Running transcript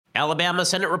Alabama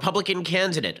Senate Republican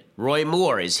candidate Roy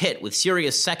Moore is hit with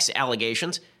serious sex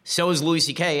allegations. So is Louis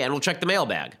C.K., and we'll check the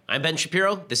mailbag. I'm Ben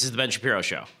Shapiro. This is The Ben Shapiro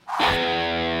Show.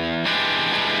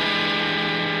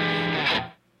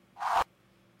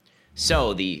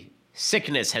 So the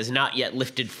sickness has not yet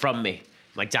lifted from me.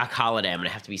 Like Doc Holliday, I'm going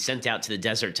to have to be sent out to the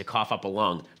desert to cough up a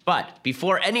lung. But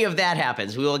before any of that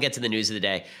happens, we will get to the news of the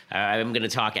day. I'm going to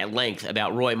talk at length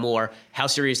about Roy Moore. How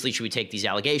seriously should we take these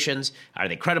allegations? Are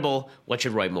they credible? What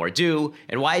should Roy Moore do?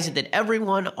 And why is it that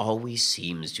everyone always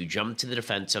seems to jump to the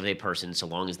defense of a person so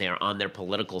long as they are on their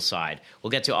political side?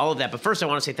 We'll get to all of that. But first, I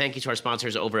want to say thank you to our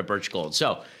sponsors over at Birch Gold.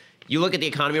 So you look at the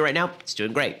economy right now, it's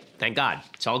doing great. Thank God.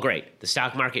 It's all great. The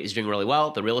stock market is doing really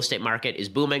well. The real estate market is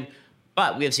booming.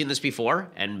 But we have seen this before,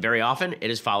 and very often it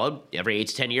is followed, every 8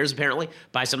 to 10 years apparently,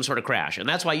 by some sort of crash. And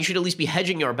that's why you should at least be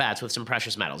hedging your bets with some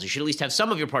precious metals. You should at least have some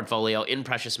of your portfolio in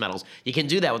precious metals. You can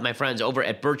do that with my friends over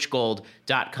at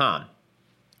birchgold.com.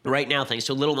 Right now, thanks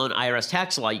to a little-known IRS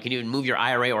tax law, you can even move your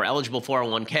IRA or eligible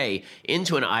 401k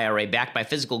into an IRA backed by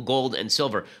physical gold and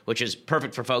silver, which is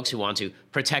perfect for folks who want to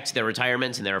protect their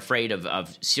retirement and they're afraid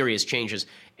of serious changes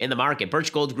in the market.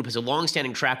 Birch Gold Group has a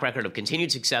long-standing track record of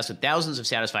continued success with thousands of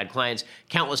satisfied clients,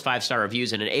 countless 5-star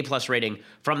reviews, and an A-plus rating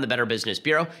from the Better Business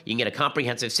Bureau. You can get a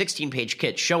comprehensive 16-page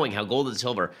kit showing how gold and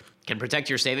silver can protect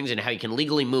your savings and how you can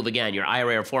legally move, again, your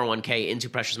IRA or 401k into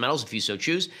precious metals if you so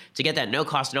choose. To get that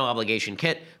no-cost, no-obligation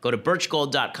kit, go to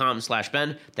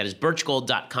birchgold.com/Ben. That is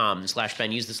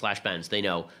birchgold.com/Ben. Use the /Ben so they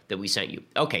know that we sent you.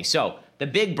 Okay, so the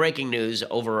big breaking news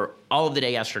over all of the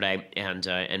day yesterday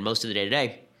and most of the day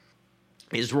today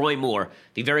is Roy Moore,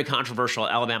 the very controversial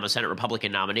Alabama Senate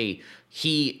Republican nominee.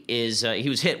 He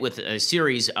was hit with a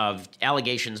series of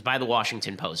allegations by the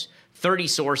Washington Post. 30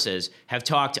 sources have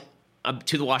talked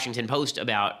to the Washington Post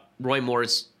about Roy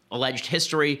Moore's alleged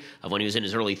history of when he was in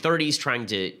his early 30s, trying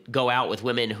to go out with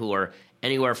women who are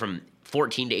anywhere from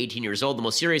 14 to 18 years old. The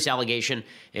most serious allegation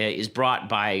is brought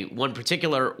by one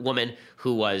particular woman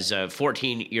who was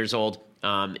 14 years old,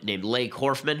 named Leigh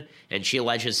Korfman, and she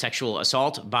alleges sexual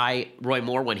assault by Roy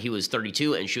Moore when he was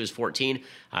 32 and she was 14.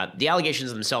 The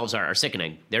allegations themselves are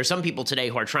sickening. There are some people today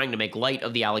who are trying to make light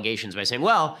of the allegations by saying,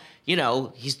 well, you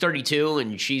know, he's 32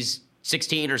 and she's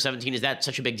 16 or 17. Is that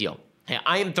such a big deal? Hey,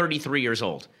 I am 33 years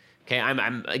old. Okay,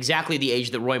 I'm exactly the age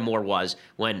that Roy Moore was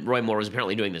when Roy Moore was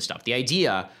apparently doing this stuff. The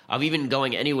idea of even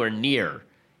going anywhere near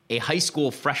a high school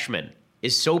freshman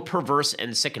is so perverse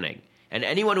and sickening. And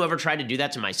anyone who ever tried to do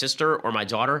that to my sister or my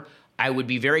daughter, I would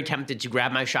be very tempted to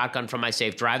grab my shotgun from my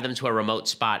safe, drive them to a remote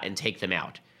spot, and take them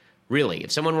out. Really,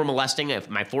 if someone were molesting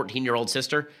my 14-year-old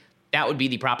sister, that would be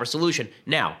the proper solution.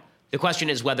 Now, the question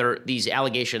is whether these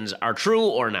allegations are true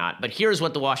or not. But here's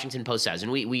what the Washington Post says,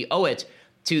 and we owe it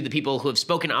to the people who have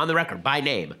spoken on the record by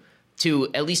name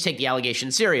to at least take the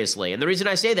allegations seriously. And the reason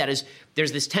I say that is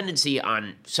there's this tendency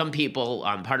on some people,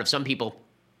 on part of some people,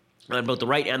 on both the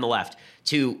right and the left,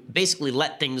 to basically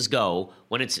let things go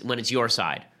when it's your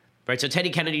side, right? So Teddy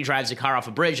Kennedy drives a car off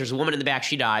a bridge. There's a woman in the back.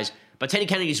 She dies. But Teddy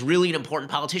Kennedy's really an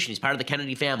important politician. He's part of the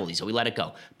Kennedy family, so we let it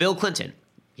go. Bill Clinton,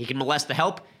 he can molest the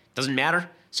help. Doesn't matter.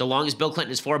 So long as Bill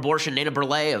Clinton is for abortion, Nana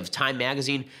Burleigh of Time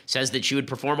magazine says that she would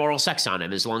perform oral sex on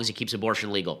him as long as he keeps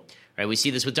abortion legal. Right? We see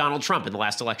this with Donald Trump in the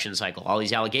last election cycle. All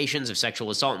these allegations of sexual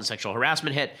assault and sexual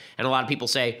harassment hit, and a lot of people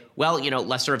say, well, you know,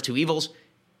 lesser of two evils.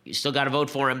 You still got to vote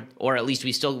for him, or at least we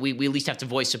at least have to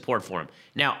voice support for him.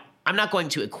 Now, I'm not going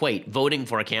to equate voting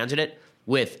for a candidate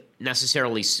with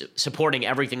necessarily supporting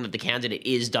everything that the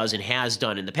candidate does, and has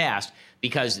done in the past,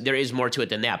 because there is more to it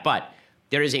than that. But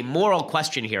there is a moral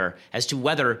question here as to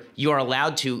whether you are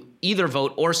allowed to either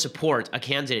vote or support a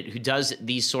candidate who does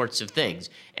these sorts of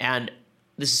things. And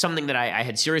this is something that I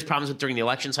had serious problems with during the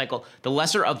election cycle. The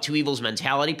lesser of two evils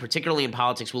mentality, particularly in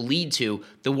politics, will lead to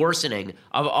the worsening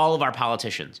of all of our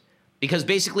politicians. Because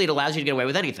basically it allows you to get away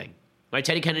with anything. Right?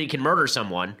 Teddy Kennedy can murder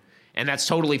someone, and that's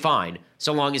totally fine,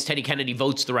 so long as Teddy Kennedy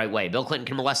votes the right way. Bill Clinton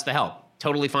can molest the help.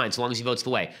 Totally fine, so long as he votes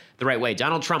the right way.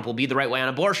 Donald Trump will be the right way on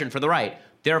abortion for the right.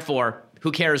 Therefore,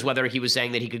 who cares whether he was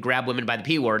saying that he could grab women by the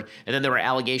P word, and then there were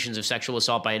allegations of sexual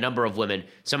assault by a number of women,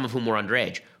 some of whom were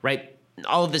underage, right?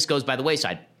 All of this goes by the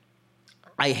wayside.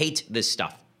 I hate this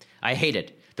stuff. I hate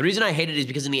it. The reason I hate it is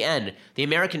because in the end, the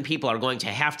American people are going to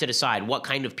have to decide what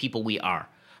kind of people we are.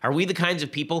 Are we the kinds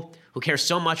of people who care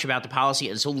so much about the policy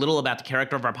and so little about the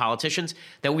character of our politicians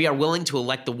that we are willing to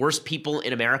elect the worst people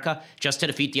in America just to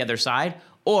defeat the other side?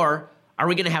 Or are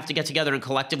we going to have to get together and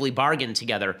collectively bargain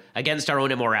together against our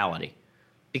own immorality?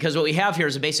 Because what we have here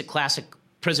is a basic classic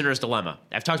prisoner's dilemma.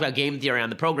 I've talked about game theory on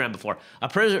the program before. A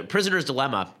prisoner's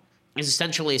dilemma is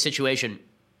essentially a situation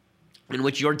in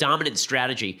which your dominant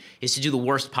strategy is to do the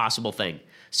worst possible thing.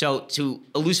 So to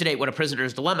elucidate what a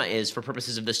prisoner's dilemma is for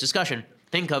purposes of this discussion,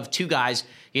 think of two guys.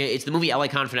 It's the movie LA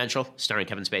Confidential, starring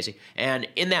Kevin Spacey. And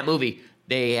in that movie,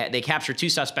 they capture two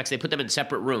suspects. They put them in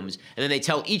separate rooms. And then they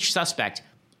tell each suspect,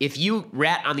 if you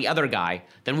rat on the other guy,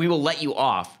 then we will let you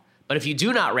off. But if you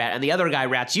do not rat and the other guy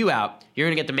rats you out, you're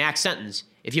going to get the max sentence.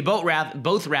 If you both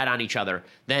rat on each other,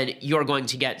 then you're going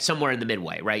to get somewhere in the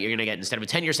midway, right? You're going to get, instead of a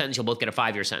 10-year sentence, you'll both get a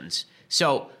 5-year sentence.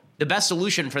 So the best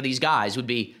solution for these guys would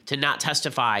be to not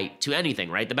testify to anything,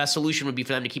 right? The best solution would be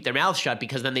for them to keep their mouths shut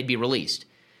because then they'd be released.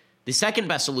 The second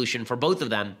best solution for both of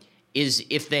them is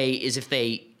if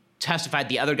they testified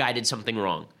the other guy did something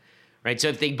wrong, right? So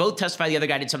if they both testify the other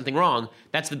guy did something wrong,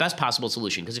 that's the best possible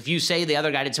solution. Because if you say the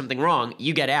other guy did something wrong,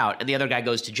 you get out and the other guy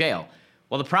goes to jail.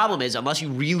 Well, the problem is, unless you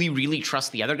really, really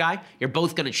trust the other guy, you're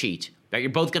both going to cheat. Right?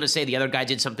 You're both going to say the other guy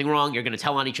did something wrong, you're going to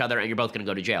tell on each other, and you're both going to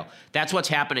go to jail. That's what's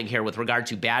happening here with regard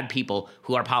to bad people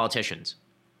who are politicians.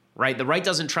 Right? The right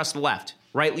doesn't trust the left.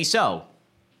 Rightly so.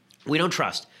 We don't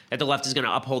trust that the left is going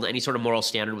to uphold any sort of moral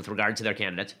standard with regard to their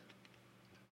candidates.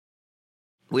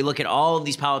 We look at all of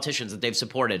these politicians that they've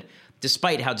supported,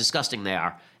 despite how disgusting they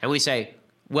are, and we say,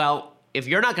 well, if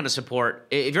you're not going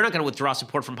to withdraw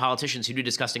support from politicians who do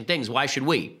disgusting things, why should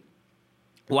we?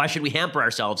 Why should we hamper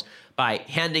ourselves by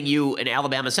handing you an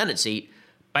Alabama Senate seat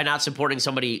by not supporting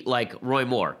somebody like Roy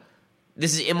Moore?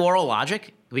 This is immoral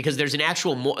logic because there's an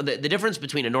actual the difference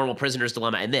between a normal prisoner's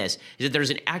dilemma and this is that there's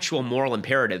an actual moral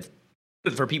imperative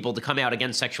for people to come out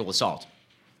against sexual assault.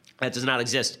 That does not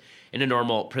exist in a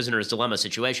normal prisoner's dilemma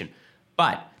situation.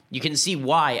 But you can see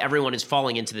why everyone is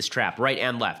falling into this trap, right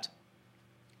and left.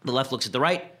 The left looks at the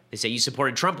right. They say, you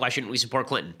supported Trump. Why shouldn't we support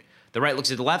Clinton? The right looks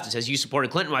at the left and says, you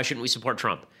supported Clinton. Why shouldn't we support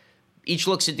Trump? Each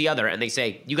looks at the other and they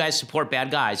say, you guys support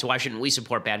bad guys, so why shouldn't we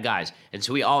support bad guys? And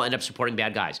so we all end up supporting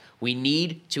bad guys. We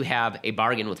need to have a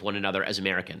bargain with one another as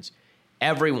Americans.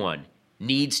 Everyone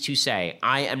needs to say,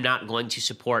 I am not going to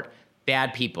support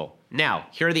bad people. Now,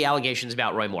 here are the allegations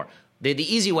about Roy Moore. The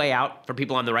easy way out for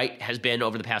people on the right has been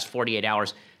over the past 48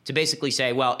 hours to basically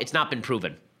say, well, it's not been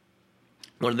proven.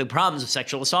 One of the problems with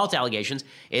sexual assault allegations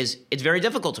is it's very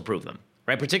difficult to prove them,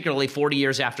 right? Particularly 40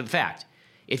 years after the fact.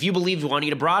 If you believe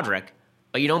Juanita Broaddrick,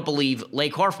 but you don't believe Leigh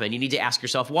Corfman, you need to ask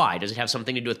yourself why. Does it have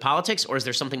something to do with politics, or is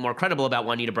there something more credible about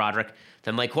Juanita Broaddrick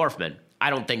than Leigh Corfman? I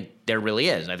don't think there really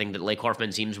is. I think that Leigh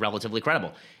Corfman seems relatively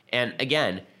credible. And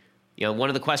again, one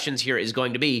of the questions here is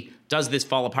going to be, does this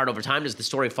fall apart over time? Does the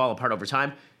story fall apart over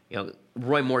time?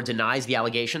 Roy Moore denies the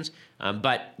allegations,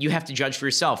 but you have to judge for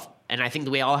yourself. And I think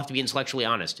that we all have to be intellectually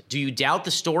honest. Do you doubt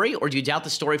the story, or do you doubt the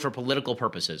story for political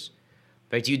purposes?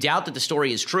 Right? Do you doubt that the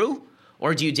story is true,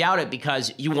 or do you doubt it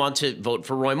because you want to vote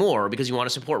for Roy Moore or because you want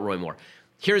to support Roy Moore?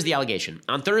 Here's the allegation.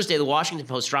 On Thursday, the Washington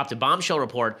Post dropped a bombshell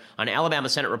report on Alabama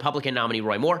Senate Republican nominee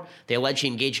Roy Moore. They allege he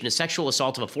engaged in a sexual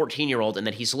assault of a 14-year-old and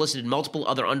that he solicited multiple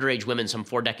other underage women some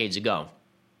 4 decades ago.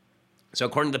 So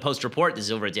according to the Post report, this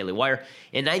is over at Daily Wire,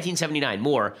 in 1979,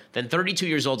 Moore, then 32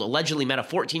 years old, allegedly met a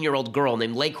 14-year-old girl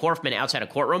named Leigh Corfman outside a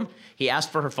courtroom. He asked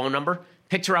for her phone number,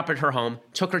 picked her up at her home,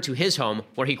 took her to his home,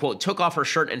 where he, quote, took off her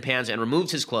shirt and pants and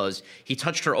removed his clothes. He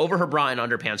touched her over her bra and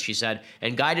underpants, she said,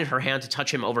 and guided her hand to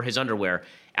touch him over his underwear.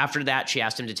 After that, she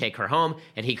asked him to take her home,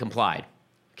 and he complied.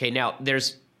 Okay, now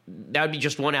that would be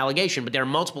just one allegation, but there are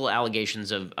multiple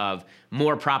allegations of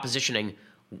Moore propositioning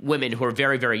women who are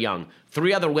very, very young.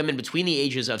 3 other women between the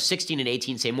ages of 16 and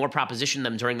 18 say Moore propositioned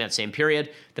them during that same period.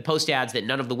 The Post adds that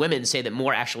none of the women say that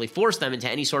Moore actually forced them into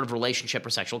any sort of relationship or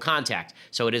sexual contact.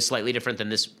 So it is slightly different than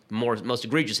this most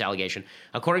egregious allegation.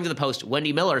 According to the Post,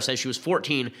 Wendy Miller says she was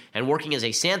 14 and working as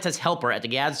a Santa's helper at the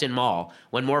Gadsden Mall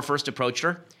when Moore first approached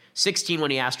her, 16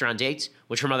 when he asked her on dates,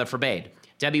 which her mother forbade.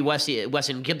 Debbie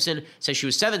Wesson Gibson says she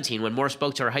was 17 when Moore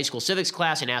spoke to her high school civics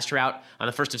class and asked her out on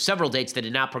the first of several dates that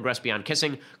did not progress beyond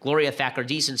kissing. Gloria Thacker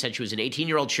Deason said she was an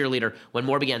 18-year-old cheerleader when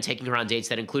Moore began taking her on dates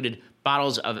that included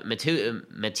bottles of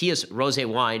Matthias Rosé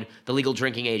wine. The legal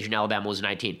drinking age in Alabama was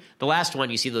 19. The last one,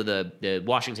 you see the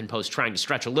Washington Post trying to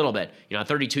stretch a little bit. A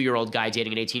 32-year-old guy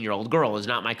dating an 18-year-old girl is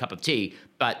not my cup of tea,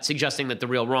 but suggesting that the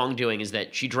real wrongdoing is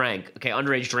that she drank. Okay,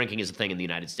 underage drinking is a thing in the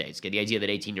United States. Okay, the idea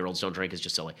that 18-year-olds don't drink is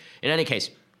just silly. In any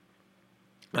case,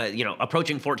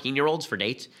 approaching 14-year-olds for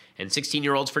dates and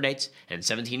 16-year-olds for dates and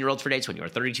 17-year-olds for dates when you're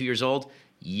 32 years old,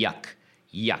 yuck.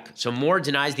 So Moore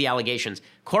denies the allegations.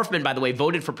 Corfman, by the way,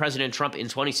 voted for President Trump in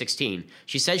 2016.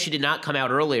 She says she did not come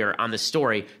out earlier on this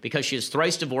story because she is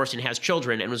thrice divorced and has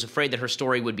children and was afraid that her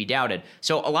story would be doubted.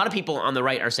 So a lot of people on the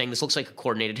right are saying this looks like a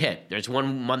coordinated hit. There's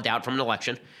 1 month out from an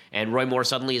election, and Roy Moore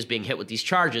suddenly is being hit with these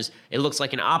charges. It looks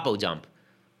like an Oppo dump.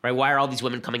 Right? Why are all these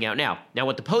women coming out now? Now,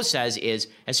 what the Post says is,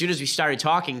 as soon as we started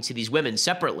talking to these women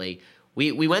separately,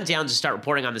 We went down to start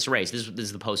reporting on this race. This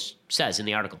is the Post says in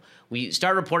the article. We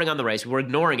started reporting on the race. We were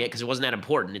ignoring it because it wasn't that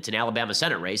important. It's an Alabama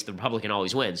Senate race. The Republican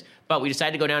always wins. But we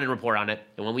decided to go down and report on it.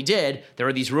 And when we did, there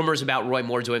were these rumors about Roy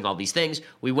Moore doing all these things.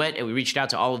 We went and we reached out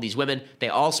to all of these women. They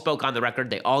all spoke on the record.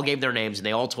 They all gave their names, and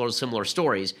they all told similar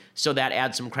stories. So that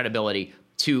adds some credibility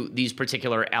to these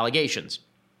particular allegations.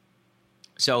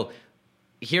 So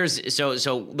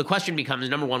the question becomes,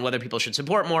 number one, whether people should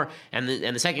support Moore, and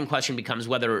the second question becomes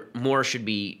whether Moore should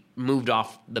be moved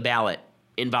off the ballot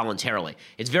involuntarily.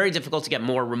 It's very difficult to get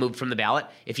Moore removed from the ballot.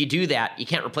 If you do that, you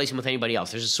can't replace him with anybody else.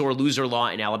 There's a sore loser law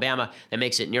in Alabama that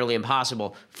makes it nearly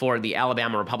impossible for the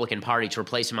Alabama Republican Party to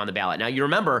replace him on the ballot. Now, you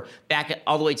remember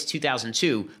all the way to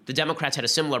 2002, the Democrats had a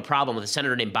similar problem with a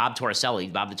senator named Bob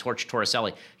Torricelli, Bob the Torch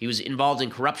Torricelli. He was involved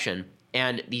in corruption,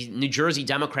 and the New Jersey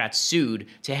Democrats sued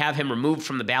to have him removed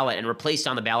from the ballot and replaced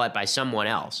on the ballot by someone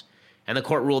else. And the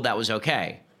court ruled that was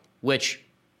okay, which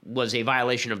was a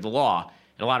violation of the law.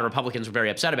 And a lot of Republicans were very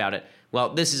upset about it.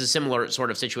 Well, this is a similar sort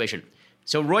of situation.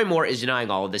 So Roy Moore is denying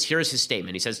all of this. Here's his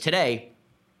statement. He says, today,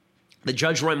 the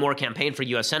Judge Roy Moore campaign for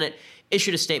U.S. Senate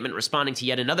issued a statement responding to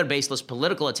yet another baseless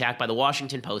political attack by the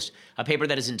Washington Post, a paper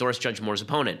that has endorsed Judge Moore's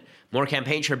opponent. Moore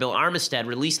campaign chair Bill Armistead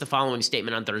released the following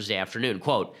statement on Thursday afternoon,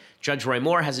 quote, Judge Roy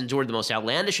Moore has endured the most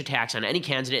outlandish attacks on any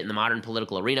candidate in the modern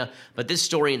political arena, but this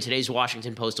story in today's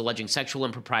Washington Post alleging sexual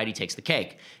impropriety takes the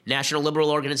cake. National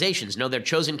liberal organizations know their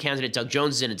chosen candidate, Doug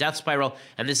Jones, is in a death spiral,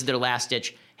 and this is their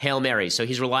last-ditch Hail Mary. So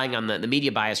he's relying on the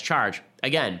media bias charge.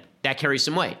 Again, that carries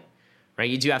some weight. Right?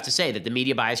 You do have to say that the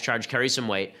media bias charge carries some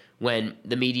weight when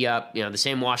the media, the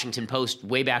same Washington Post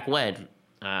way back when,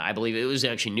 I believe it was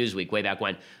actually Newsweek way back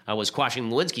when, was quashing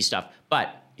Lewinsky stuff.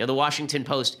 But the Washington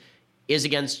Post is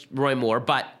against Roy Moore,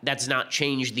 but that does not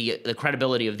change the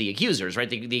credibility of the accusers, right?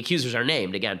 The accusers are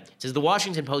named. Again, it says the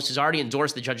Washington Post has already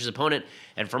endorsed the judge's opponent,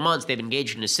 and for months they've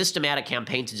engaged in a systematic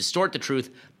campaign to distort the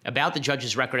truth about the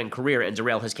judge's record and career and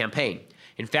derail his campaign.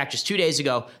 In fact, just 2 days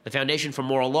ago, the Foundation for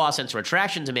Moral Law sent a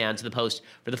retraction demand to the Post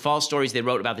for the false stories they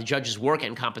wrote about the judge's work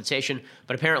and compensation,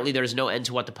 but apparently there is no end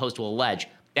to what the Post will allege.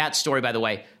 That story, by the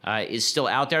way, is still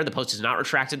out there. The Post has not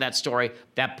retracted that story.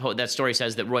 That story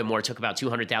says that Roy Moore took about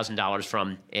 $200,000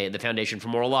 from the Foundation for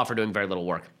Moral Law for doing very little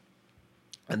work.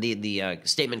 And the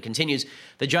statement continues,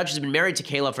 the judge has been married to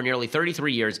Kayla for nearly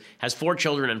 33 years, has 4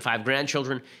 children and 5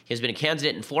 grandchildren. He has been a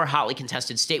candidate in 4 hotly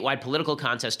contested statewide political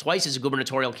contests, twice as a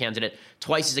gubernatorial candidate,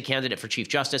 twice as a candidate for Chief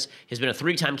Justice. He has been a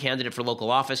 3-time candidate for local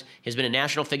office. He has been a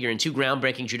national figure in 2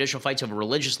 groundbreaking judicial fights over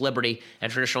religious liberty and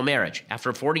traditional marriage.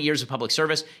 After 40 years of public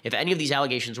service, if any of these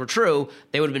allegations were true,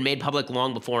 they would have been made public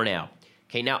long before now.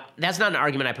 Okay, now, that's not an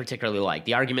argument I particularly like,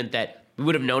 the argument that we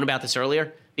would have known about this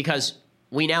earlier, because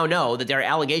we now know that there are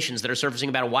allegations that are surfacing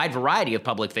about a wide variety of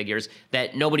public figures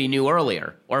that nobody knew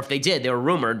earlier. Or if they did, they were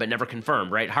rumored but never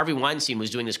confirmed, right? Harvey Weinstein was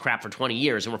doing this crap for 20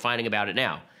 years, and we're finding about it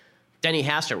now. Denny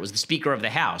Hastert was the Speaker of the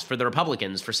House for the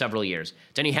Republicans for several years.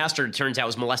 Denny Hastert, it turns out,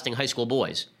 was molesting high school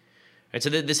boys. Right? So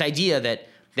this idea that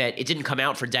it didn't come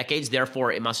out for decades,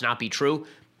 therefore it must not be true,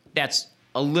 that's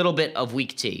a little bit of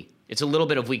weak tea. It's a little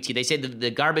bit of weak tea. They say the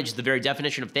garbage is the very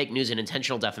definition of fake news and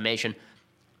intentional defamation.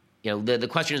 The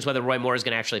question is whether Roy Moore is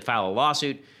going to actually file a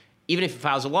lawsuit. Even if he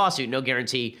files a lawsuit, no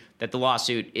guarantee that the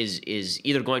lawsuit is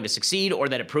either going to succeed or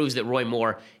that it proves that Roy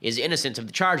Moore is innocent of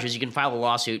the charges. You can file a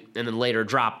lawsuit and then later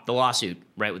drop the lawsuit,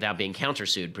 right, without being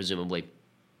countersued, presumably.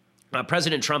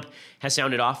 President Trump has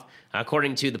sounded off.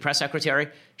 According to the press secretary,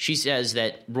 she says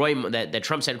that that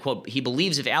Trump said, quote, he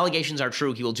believes if allegations are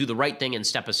true, he will do the right thing and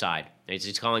step aside.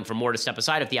 He's calling for Moore to step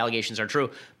aside if the allegations are true.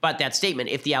 But that statement,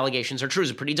 if the allegations are true, is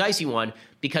a pretty dicey one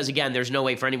because, again, there's no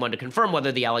way for anyone to confirm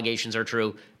whether the allegations are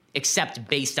true except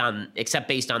based on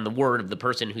the word of the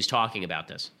person who's talking about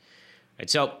this. Right,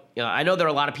 so I know there are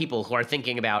a lot of people who are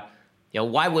thinking about,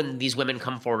 why wouldn't these women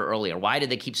come forward earlier? Why did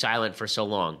they keep silent for so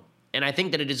long? And I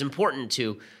think that it is important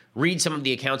to read some of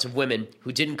the accounts of women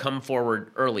who didn't come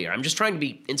forward earlier. I'm just trying to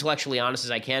be intellectually honest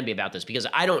as I can be about this because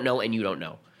I don't know and you don't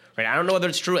know. Right? I don't know whether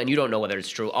it's true and you don't know whether it's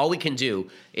true. All we can do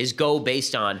is go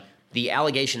based on the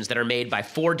allegations that are made by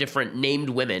 4 different named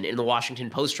women in the Washington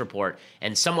Post report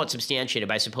and somewhat substantiated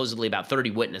by supposedly about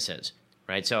 30 witnesses.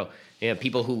 Right? So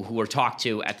people who were talked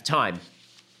to at the time.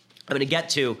 I'm going to get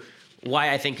to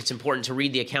why I think it's important to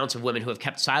read the accounts of women who have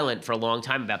kept silent for a long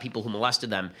time about people who molested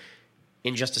them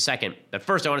in just a second. But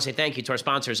first, I want to say thank you to our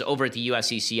sponsors over at the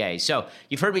USCCA. So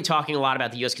you've heard me talking a lot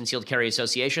about the U.S. Concealed Carry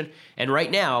Association, and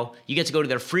right now you get to go to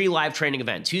their free live training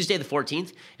event, Tuesday the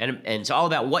 14th, and it's all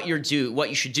about what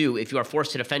you should do if you are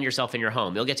forced to defend yourself in your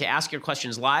home. You'll get to ask your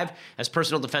questions live as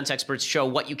personal defense experts show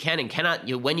what you can and cannot,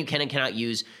 when you can and cannot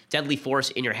use deadly force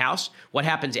in your house, what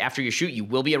happens after you shoot, you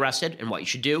will be arrested, and what you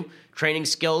should do. training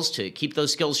skills to keep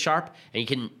those skills sharp, and you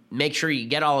can make sure you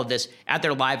get all of this at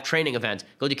their live training event.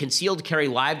 Go to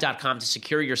concealedcarrylive.com to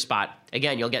secure your spot.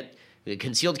 Again, you'll get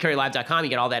concealedcarrylive.com, you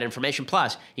get all that information.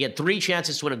 Plus, you get 3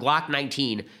 chances to win a Glock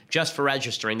 19 just for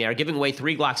registering. They are giving away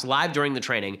 3 Glocks live during the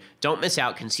training. Don't miss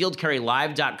out.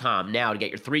 Concealedcarrylive.com now to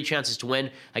get your 3 chances to win.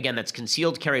 Again, that's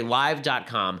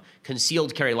concealedcarrylive.com.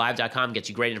 Concealedcarrylive.com gets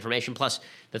you great information, plus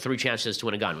the 3 chances to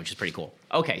win a gun, which is pretty cool.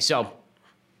 Okay, so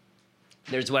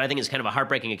there's what I think is kind of a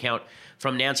heartbreaking account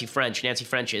from Nancy French. Nancy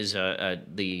French is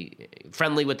the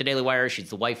friendly with the Daily Wire. She's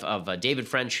the wife of David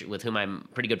French, with whom I'm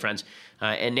pretty good friends.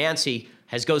 And Nancy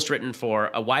has ghostwritten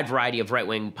for a wide variety of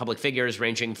right-wing public figures,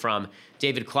 ranging from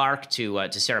David Clark to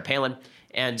Sarah Palin.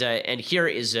 And here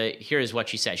is what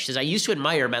she says. She says, I used to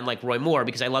admire men like Roy Moore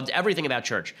because I loved everything about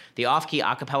church. The off-key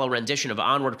a cappella rendition of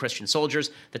Onward Christian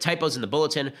Soldiers, the typos in the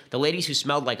bulletin, the ladies who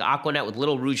smelled like Aquanet with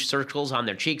little rouge circles on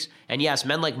their cheeks, and yes,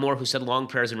 men like Moore who said long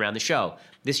prayers around the show.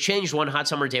 This changed one hot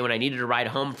summer day when I needed a ride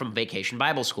home from vacation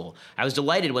Bible school. I was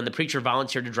delighted when the preacher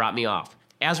volunteered to drop me off.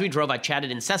 As we drove, I chatted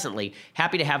incessantly,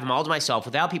 happy to have him all to myself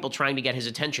without people trying to get his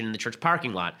attention in the church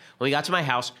parking lot. When we got to my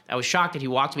house, I was shocked that he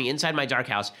walked me inside my dark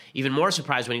house, even more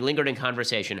surprised when he lingered in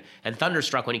conversation, and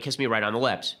thunderstruck when he kissed me right on the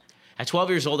lips. At 12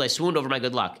 years old, I swooned over my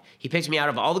good luck. He picked me out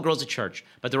of all the girls at church,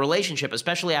 but the relationship,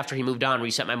 especially after he moved on,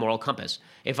 reset my moral compass.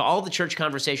 If all the church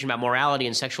conversation about morality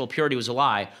and sexual purity was a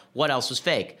lie, what else was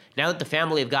fake? Now that the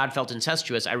family of God felt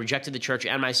incestuous, I rejected the church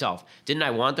and myself. Didn't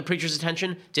I want the preacher's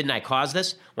attention? Didn't I cause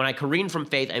this? When I careened from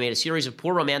faith, I made a series of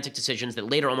poor romantic decisions that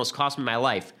later almost cost me my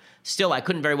life. Still, I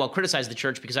couldn't very well criticize the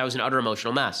church because I was an utter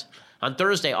emotional mess. On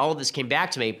Thursday, all of this came back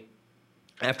to me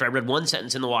after I read one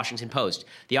sentence in the Washington Post.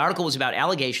 The article was about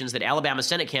allegations that Alabama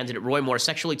Senate candidate Roy Moore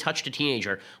sexually touched a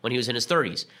teenager when he was in his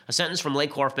 30s. A sentence from Leigh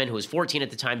Korfman, who was 14 at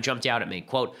the time, jumped out at me.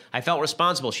 Quote, I felt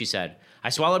responsible, she said. I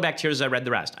swallowed back tears as I read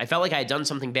the rest. I felt like I had done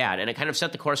something bad, and it kind of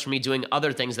set the course for me doing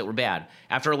other things that were bad.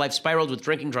 After her life spiraled with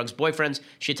drinking, drugs, boyfriends,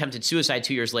 she attempted suicide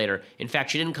 2 years later. In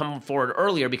fact, she didn't come forward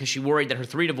earlier because she worried that her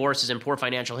 3 divorces and poor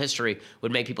financial history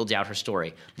would make people doubt her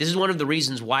story. This is one of the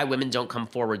reasons why women don't come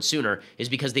forward sooner, is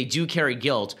because they do carry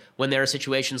guilt when there are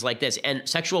situations like this. And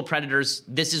sexual predators,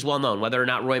 this is well known. Whether or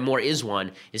not Roy Moore is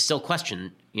one is still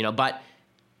questioned, but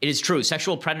it is true.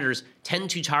 Sexual predators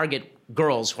tend to target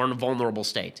girls who are in a vulnerable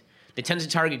state. They tend to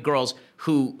target girls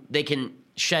who they can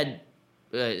shed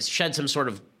some sort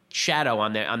of shadow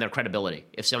on their credibility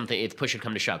if push should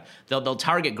come to shove. They'll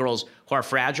target girls who are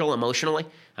fragile emotionally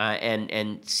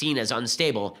and seen as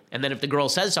unstable, and then if the girl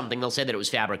says something, they'll say that it was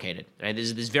fabricated. Right? This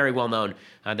is very well known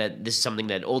that this is something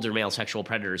that older male sexual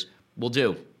predators will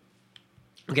do.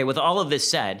 Okay, with all of this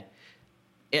said,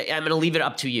 I'm going to leave it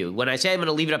up to you. When I say I'm going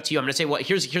to leave it up to you, I'm going to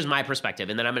say, here's my perspective,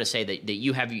 and then I'm going to say that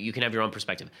you can have your own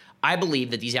perspective. I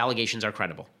believe that these allegations are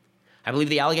credible. I believe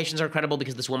the allegations are credible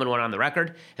because this woman went on the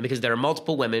record, and because there are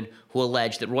multiple women who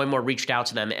allege that Roy Moore reached out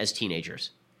to them as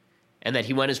teenagers, and that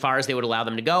he went as far as they would allow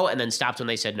them to go, and then stopped when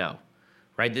they said no.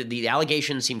 Right? The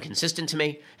allegations seem consistent to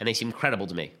me, and they seem credible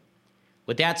to me.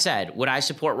 With that said, would I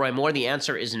support Roy Moore? The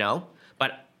answer is no,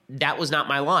 but that was not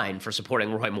my line for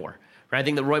supporting Roy Moore. I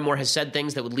think that Roy Moore has said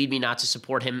things that would lead me not to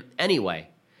support him anyway.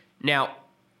 Now,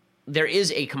 there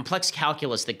is a complex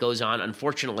calculus that goes on,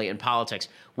 unfortunately, in politics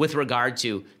with regard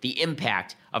to the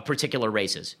impact of particular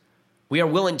races. We are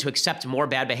willing to accept more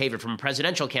bad behavior from a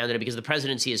presidential candidate because the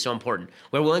presidency is so important.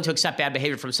 We're willing to accept bad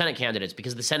behavior from Senate candidates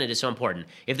because the Senate is so important.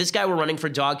 If this guy were running for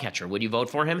dog catcher, would you vote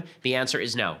for him? The answer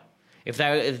is no. If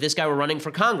this guy were running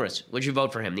for Congress, would you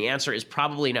vote for him? The answer is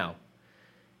probably no.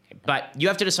 But you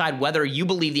have to decide whether you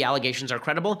believe the allegations are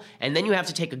credible, and then you have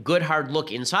to take a good hard look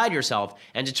inside yourself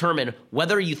and determine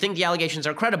whether you think the allegations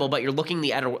are credible, but you're looking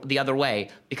the other way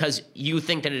because you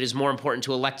think that it is more important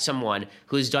to elect someone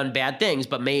who has done bad things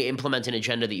but may implement an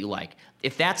agenda that you like.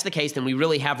 If that's the case, then we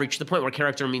really have reached the point where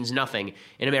character means nothing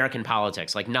in American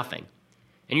politics, like nothing.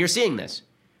 And you're seeing this,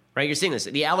 right? You're seeing this.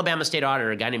 The Alabama state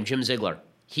auditor, a guy named Jim Ziegler,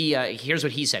 here's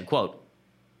what he said, quote,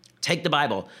 take the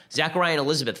Bible. Zechariah and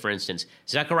Elizabeth, for instance.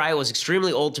 Zechariah was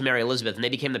extremely old to marry Elizabeth, and they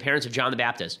became the parents of John the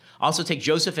Baptist. Also take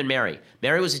Joseph and Mary.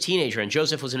 Mary was a teenager, and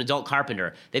Joseph was an adult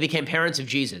carpenter. They became parents of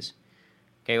Jesus.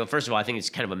 Okay, well, first of all, I think it's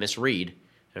kind of a misread.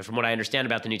 And from what I understand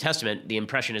about the New Testament, the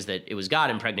impression is that it was God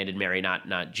impregnated Mary,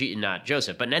 not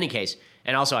Joseph. But in any case,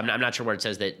 and also I'm not sure where it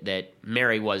says that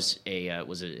Mary was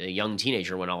a young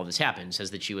teenager when all of this happened. It says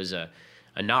that she was a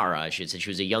Nara. She said she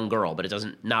was a young girl, but it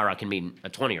doesn't. Nara can mean a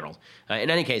 20-year-old. In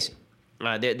any case,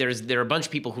 there are a bunch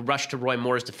of people who rushed to Roy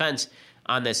Moore's defense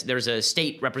on this. There's a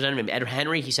state representative, Ed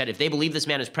Henry. He said, if they believe this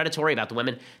man is predatory about the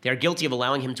women, they are guilty of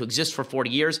allowing him to exist for 40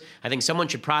 years. I think someone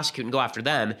should prosecute and go after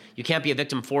them. You can't be a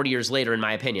victim 40 years later, in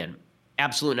my opinion.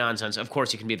 absolute nonsense. Of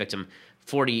course, you can be a victim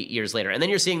 40 years later. And then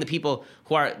you're seeing the people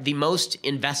who are the most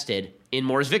invested in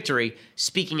Moore's victory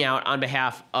speaking out on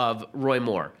behalf of Roy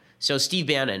Moore. So Steve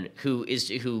Bannon,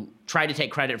 who tried to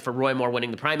take credit for Roy Moore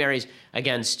winning the primaries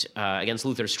against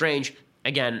Luther Strange.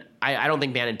 Again, I don't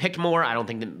think Bannon picked Moore. I don't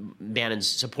think that Bannon's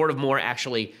support of Moore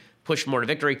actually pushed Moore to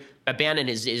victory. But Bannon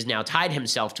is now tied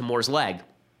himself to Moore's leg.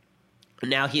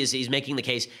 Now he's making the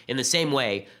case in the same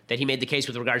way that he made the case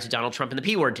with regard to Donald Trump and the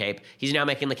P-word tape. He's now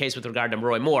making the case with regard to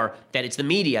Roy Moore that it's the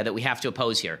media that we have to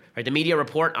oppose here. Right? The media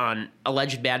report on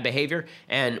alleged bad behavior,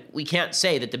 and we can't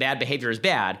say that the bad behavior is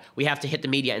bad. We have to hit the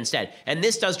media instead. And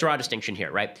this does draw a distinction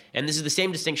here, right? And this is the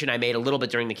same distinction I made a little bit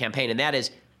during the campaign, and that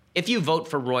is if you vote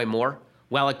for Roy Moore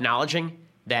while acknowledging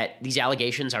that these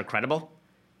allegations are credible,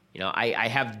 I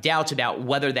have doubts about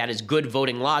whether that is good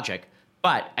voting logic,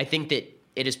 but I think that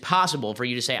it is possible for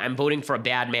you to say, I'm voting for a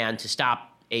bad man to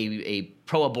stop a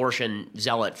pro-abortion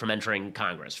zealot from entering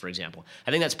Congress, for example.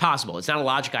 I think that's possible. It's not a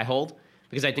logic I hold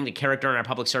because I think the character in our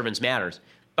public servants matters.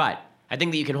 But I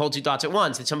think that you can hold two thoughts at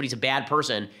once, that somebody's a bad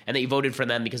person and that you voted for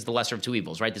them because of the lesser of two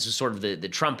evils, right? This is sort of the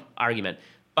Trump argument.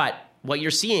 But what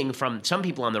you're seeing from some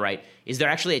people on the right is they're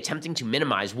actually attempting to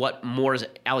minimize what Moore's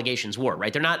allegations were,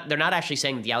 right? They're not actually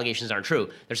saying that the allegations aren't true.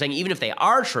 They're saying even if they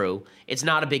are true, it's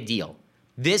not a big deal.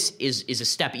 This is a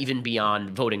step even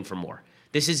beyond voting for Moore.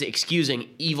 This is excusing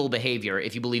evil behavior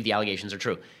if you believe the allegations are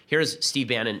true. Here's Steve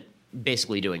Bannon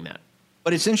basically doing that.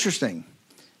 But it's interesting.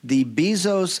 The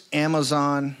Bezos,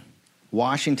 Amazon,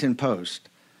 Washington Post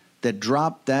that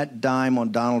dropped that dime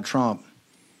on Donald Trump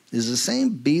is the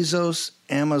same Bezos,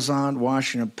 Amazon,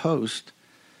 Washington Post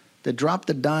that dropped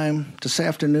the dime this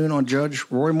afternoon on Judge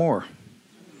Roy Moore.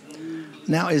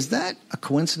 Now, is that a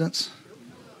coincidence?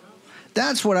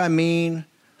 That's what I mean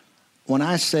when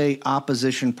I say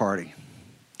opposition party,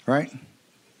 right?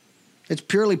 It's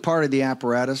purely part of the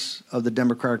apparatus of the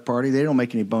Democratic Party. They don't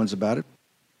make any bones about it.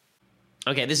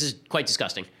 Okay, this is quite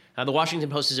disgusting. The Washington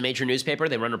Post is a major newspaper.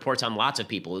 They run reports on lots of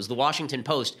people. It was the Washington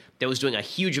Post that was doing a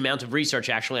huge amount of research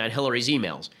actually on Hillary's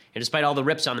emails. And despite all the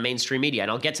rips on the mainstream media, and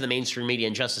I'll get to the mainstream media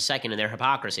in just a second and their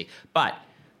hypocrisy, but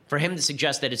for him to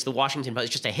suggest that it's the Washington Post,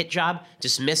 it's just a hit job,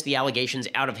 dismiss the allegations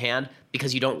out of hand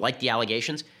because you don't like the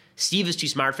allegations. Steve is too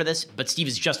smart for this, but Steve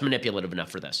is just manipulative enough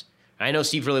for this. I know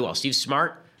Steve really well. Steve's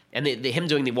smart, and him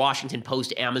doing the Washington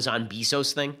Post, Amazon,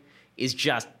 Bezos thing is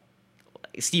just,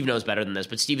 Steve knows better than this,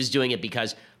 but Steve is doing it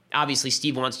because obviously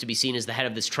Steve wants to be seen as the head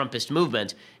of this Trumpist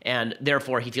movement, and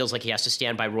therefore he feels like he has to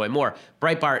stand by Roy Moore.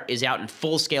 Breitbart is out in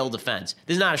full-scale defense.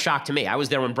 This is not a shock to me. I was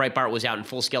there when Breitbart was out in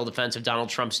full-scale defense of Donald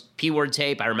Trump's P-word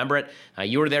tape. I remember it.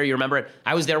 You were there. You remember it.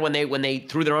 I was there when they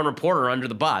threw their own reporter under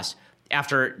the bus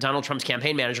after Donald Trump's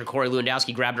campaign manager, Corey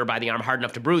Lewandowski, grabbed her by the arm hard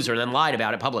enough to bruise her and then lied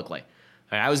about it publicly.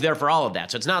 I was there for all of that.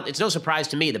 So it's no surprise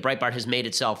to me that Breitbart has made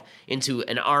itself into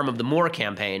an arm of the Moore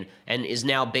campaign and is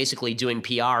now basically doing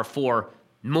PR for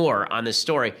Moore on this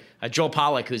story. Joel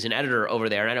Pollack, who's an editor over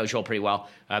there, and I know Joel pretty well.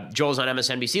 Joel's on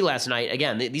MSNBC last night.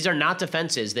 Again, these are not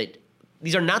defenses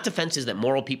that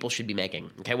moral people should be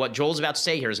making. Okay, what Joel's about to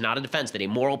say here is not a defense that a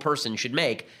moral person should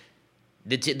make.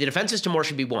 The defenses to Moore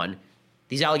should be one: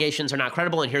 these allegations are not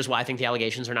credible, and here's why I think the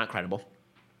allegations are not credible.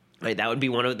 Right, that would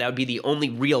be the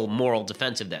only real moral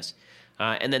defense of this.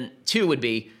 And then two would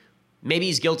be maybe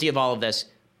he's guilty of all of this,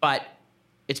 but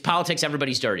it's politics.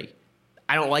 Everybody's dirty.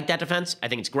 I don't like that defense. I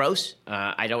think it's gross.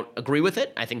 I don't agree with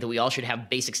it. I think that we all should have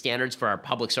basic standards for our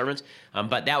public servants,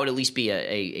 but that would at least be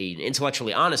an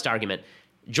intellectually honest argument.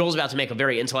 Joel's about to make a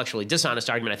very intellectually dishonest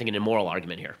argument, I think an immoral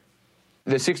argument here.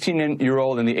 The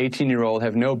 16-year-old and the 18-year-old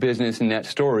have no business in that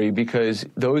story because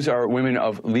those are women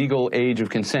of legal age of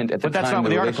consent at the time. But that's not what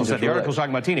the article said. The article's talking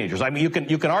about teenagers. I mean, you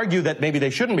can argue that maybe they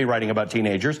shouldn't be writing about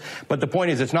teenagers, but the point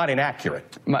is it's not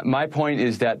inaccurate. My point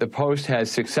is that the Post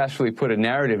has successfully put a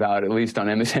narrative out, at least on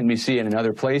MSNBC and in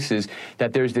other places,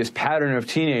 that there's this pattern of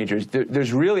teenagers.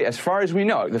 There's really, as far as we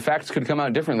know, the facts could come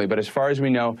out differently, but as far as we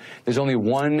know, there's only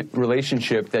one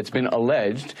relationship that's been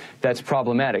alleged that's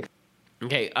problematic.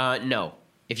 Okay, no.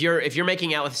 If you're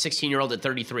making out with a 16-year-old at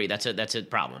 33, that's a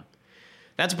problem.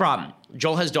 That's a problem.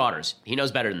 Joel has daughters. He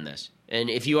knows better than this. And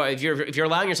if you're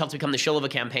allowing yourself to become the shill of a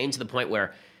campaign to the point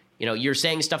where you're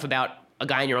saying stuff about a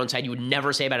guy on your own side you would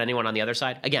never say about anyone on the other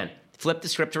side, again, flip the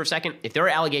script for a second. If there are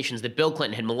allegations that Bill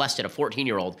Clinton had molested a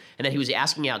 14-year-old and that he was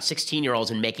asking out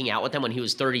 16-year-olds and making out with them when he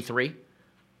was 33,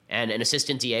 and an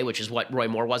assistant DA, which is what Roy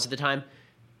Moore was at the time,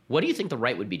 what do you think the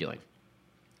right would be doing?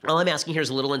 All I'm asking here is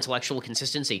a little intellectual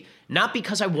consistency, not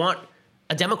because I want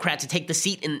a Democrat to take the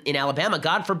seat in Alabama.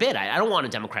 God forbid. I don't want a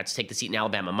Democrat to take the seat in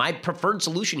Alabama. My preferred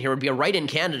solution here would be a write-in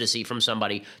candidacy from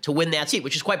somebody to win that seat,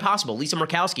 which is quite possible. Lisa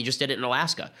Murkowski just did it in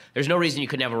Alaska. There's no reason you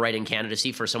couldn't have a write-in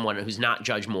candidacy for someone who's not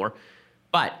Judge Moore.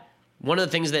 But one of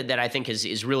the things that I think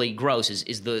is really gross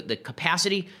is the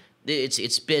capacity.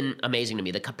 It's been amazing to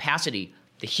me. The capacity,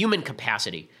 the human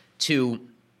capacity to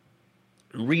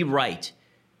rewrite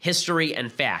history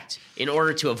and fact in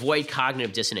order to avoid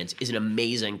cognitive dissonance is an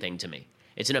amazing thing to me.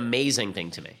 It's an amazing thing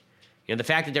to me. You know, the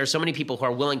fact that there are so many people who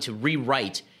are willing to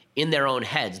rewrite in their own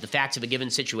heads the facts of a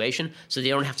given situation so they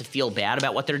don't have to feel bad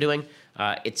about what they're doing.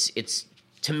 It's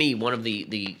to me one of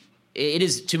it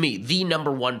is to me the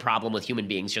number one problem with human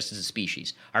beings just as a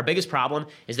species. Our biggest problem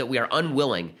is that we are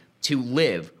unwilling to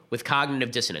live with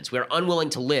cognitive dissonance. We are unwilling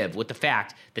to live with the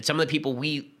fact that some of the people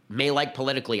we may like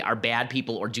politically are bad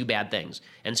people or do bad things.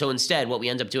 And so instead, what we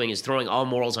end up doing is throwing all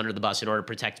morals under the bus in order to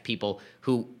protect people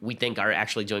who we think are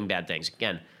actually doing bad things.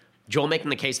 Again, Joel making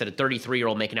the case that a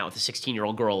 33-year-old making out with a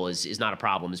 16-year-old girl is not a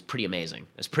problem is pretty amazing.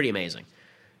 It's pretty amazing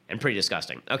and pretty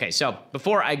disgusting. Okay, so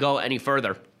before I go any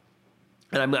further,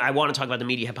 and I want to talk about the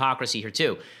media hypocrisy here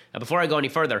too. Before I go any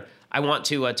further, I want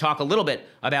to talk a little bit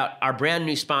about our brand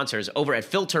new sponsors over at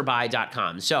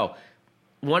filterby.com. So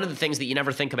one of the things that you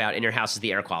never think about in your house is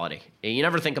the air quality. You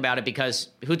never think about it because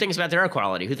who thinks about the air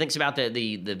quality? Who thinks about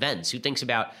the vents? Who thinks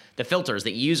about the filters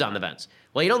that you use on the vents?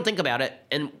 Well, you don't think about it,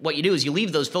 and what you do is you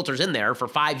leave those filters in there for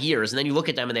 5 years, and then you look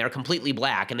at them and they are completely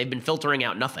black, and they've been filtering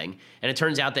out nothing, and it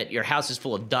turns out that your house is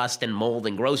full of dust and mold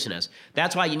and grossness.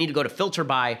 That's why you need to go to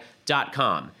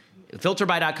filterby.com.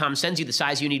 Filterby.com sends you the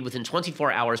size you need within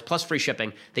 24 hours plus free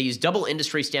shipping. They use double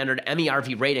industry standard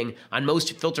MERV rating on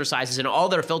most filter sizes, and all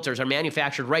their filters are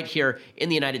manufactured right here in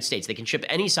the United States. They can ship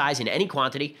any size in any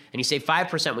quantity, and you save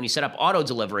 5% when you set up auto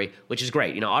delivery, which is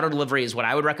great. You know, auto delivery is what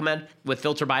I would recommend with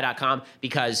filterby.com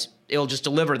because it'll just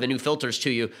deliver the new filters to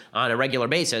you on a regular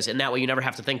basis, and that way you never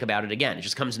have to think about it again. It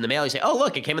just comes in the mail. You say, oh,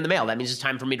 look, it came in the mail. That means it's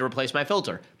time for me to replace my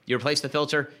filter. You replace the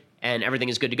filter, and everything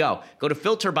is good to go. Go to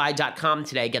filterby.com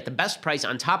today. Get the best price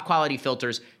on top quality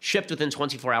filters shipped within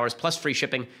 24 hours plus free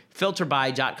shipping.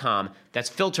 Filterby.com. That's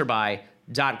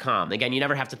filterby.com. Again, you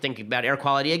never have to think about air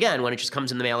quality again when it just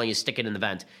comes in the mail and you stick it in the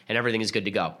vent and everything is good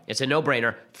to go. It's a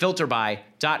no-brainer.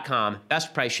 Filterby.com.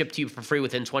 Best price shipped to you for free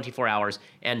within 24 hours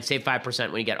and save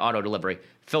 5% when you get auto delivery.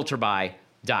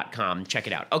 Filterby.com. Check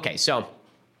it out. Okay, so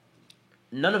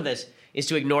none of this is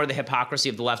to ignore the hypocrisy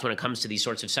of the left when it comes to these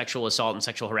sorts of sexual assault and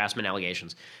sexual harassment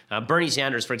allegations. Bernie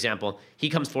Sanders, for example, he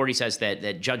comes forward, he says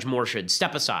that Judge Moore should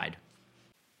step aside.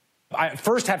 I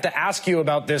first have to ask you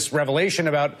about this revelation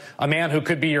about a man who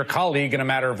could be your colleague in a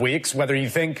matter of weeks, whether you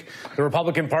think the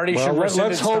Republican Party should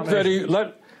rescind its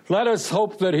nomination. Let us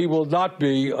hope that he will not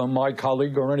be my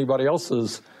colleague or anybody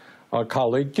else's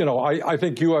colleague. You know, I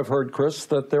think you have heard, Chris,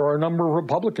 that there are a number of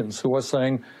Republicans who are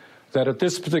saying that at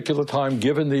this particular time,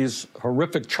 given these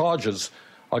horrific charges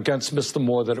against Mr.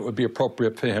 Moore, that it would be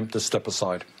appropriate for him to step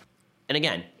aside. And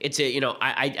again, it's a, you know,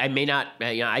 I may not,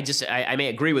 you know, I may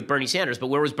agree with Bernie Sanders, but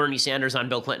where was Bernie Sanders on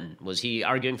Bill Clinton? Was he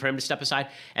arguing for him to step aside?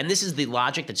 And this is the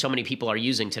logic that so many people are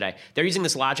using today. They're using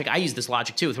this logic. I use this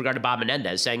logic too with regard to Bob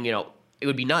Menendez, saying, you know, it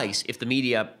would be nice if the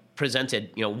media presented,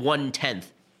 you know, 1/10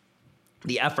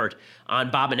 the effort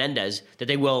on Bob Menendez that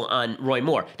they will on Roy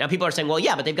Moore. Now, people are saying, well,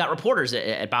 yeah, but they've got reporters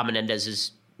at Bob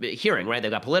Menendez's hearing, right?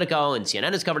 They've got Politico and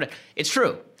CNN has covered it. It's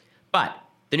true. But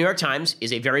the New York Times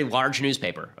is a very large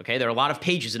newspaper, okay? There are a lot of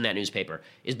pages in that newspaper.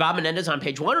 Is Bob Menendez on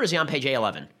page 1 or is he on page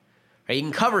A11? Right? You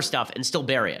can cover stuff and still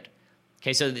bury it.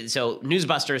 Okay, so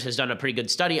Newsbusters has done a pretty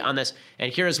good study on this,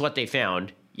 and here's what they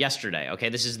found yesterday. Okay,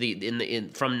 this is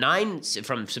from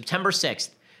September 6th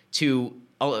to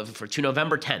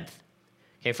November 10th.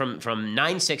 Okay, from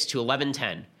 9/6 to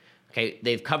 11/10. Okay,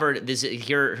 they've covered this.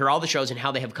 Here are all the shows and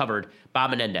how they have covered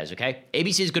Bob Menendez. Okay,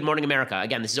 ABC's Good Morning America.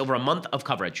 Again, this is over a month of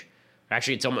coverage.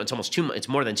 Actually, it's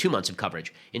more than 2 months of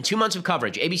coverage. In 2 months of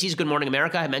coverage, ABC's Good Morning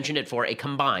America have mentioned it for a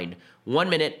combined 1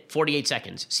 minute, 48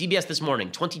 seconds. CBS This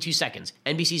Morning, 22 seconds.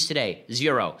 NBC's Today,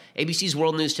 0. ABC's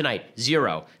World News Tonight,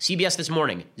 0. CBS This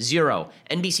Morning, 0.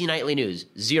 NBC Nightly News,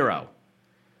 0.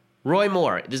 Roy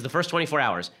Moore, this is the first 24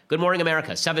 hours. Good Morning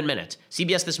America, 7 minutes.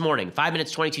 CBS This Morning, 5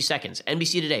 minutes, 22 seconds.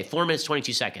 NBC Today, 4 minutes,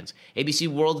 22 seconds. ABC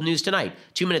World News Tonight,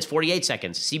 2 minutes, 48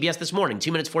 seconds. CBS This Morning,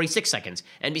 2 minutes, 46 seconds.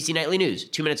 NBC Nightly News,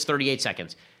 2 minutes, 38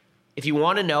 seconds. If you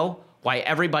want to know why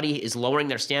everybody is lowering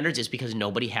their standards, it's because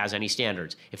nobody has any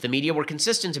standards. If the media were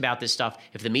consistent about this stuff,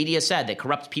 if the media said that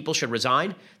corrupt people should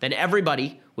resign, then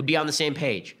everybody would be on the same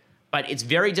page. But it's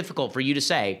very difficult for you to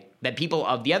say that people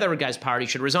of the other guy's party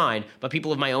should resign, but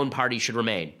people of my own party should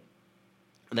remain.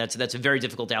 That's a very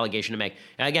difficult allegation to make.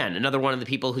 And again, another one of the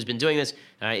people who's been doing this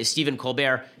is Stephen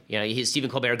Colbert. Stephen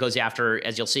Colbert goes after,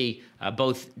 as you'll see,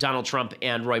 both Donald Trump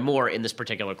and Roy Moore in this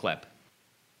particular clip.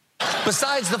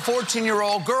 Besides the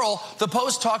 14-year-old girl, the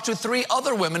Post talked to 3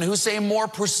 other women who say Moore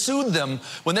pursued them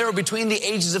when they were between the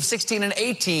ages of 16 and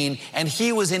 18, and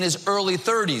he was in his early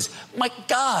 30s. My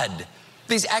God,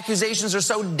 these accusations are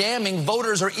so damning,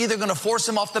 voters are either going to force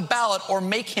him off the ballot or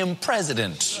make him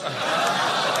president.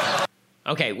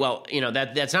 Okay, well,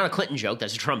 that's not a Clinton joke.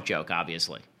 That's a Trump joke,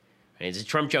 obviously. It's a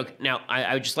Trump joke. Now,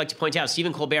 I would just like to point out,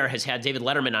 Stephen Colbert has had David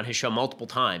Letterman on his show multiple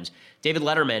times. David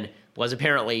Letterman was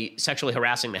apparently sexually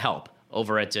harassing the help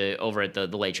over at the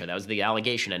Late Show. That was the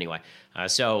allegation anyway.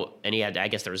 And he had, I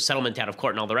guess there was a settlement out of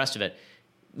court and all the rest of it,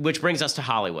 which brings us to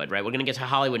Hollywood, right? We're going to get to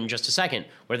Hollywood in just a second,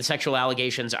 where the sexual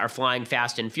allegations are flying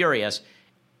fast and furious,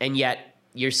 and yet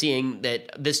you're seeing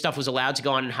that this stuff was allowed to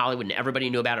go on in Hollywood and everybody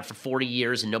knew about it for 40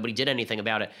 years and nobody did anything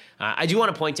about it. I do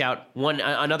want to point out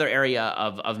another area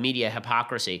of media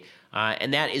hypocrisy,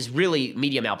 and that is really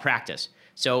media malpractice.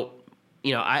 So,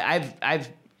 I've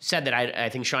said that I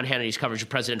think Sean Hannity's coverage of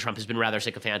President Trump has been rather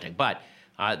sycophantic, but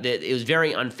it was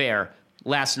very unfair.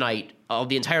 Last night,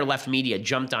 the entire left media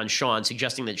jumped on Sean,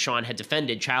 suggesting that Sean had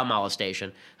defended child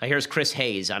molestation. Here's Chris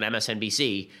Hayes on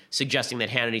MSNBC suggesting that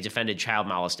Hannity defended child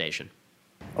molestation.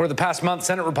 Over the past month,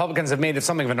 Senate Republicans have made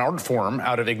something of an art form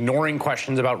out of ignoring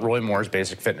questions about Roy Moore's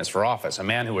basic fitness for office, a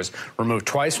man who was removed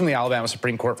twice from the Alabama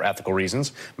Supreme Court for ethical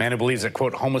reasons, a man who believes that,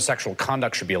 quote, homosexual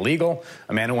conduct should be illegal,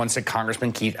 a man who once said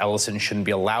Congressman Keith Ellison shouldn't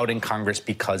be allowed in Congress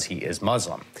because he is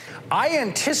Muslim. I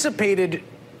anticipated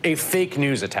a fake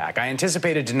news attack. I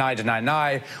anticipated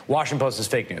deny, Washington Post is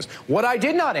fake news. What I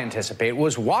did not anticipate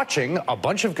was watching a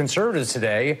bunch of conservatives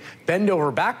today bend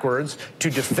over backwards to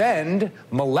defend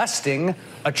molesting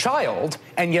a child,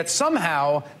 and yet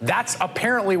somehow that's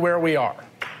apparently where we are.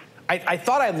 I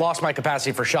thought I'd lost my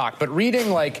capacity for shock, but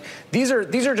reading, these are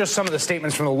just some of the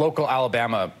statements from the local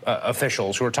Alabama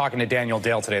officials who were talking to Daniel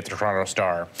Dale today at the Toronto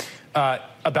Star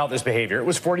about this behavior. It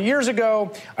was 40 years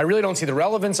ago. I really don't see the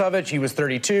relevance of it. She was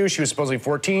 32. She was supposedly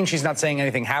 14. She's not saying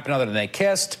anything happened other than they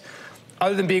kissed.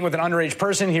 Other than being with an underage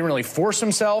person, he didn't really force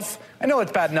himself. I know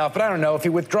it's bad enough, but I don't know. If he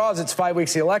withdraws, it's 5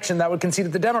 weeks of the election. That would concede it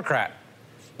the Democrat.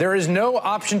 There is no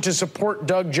option to support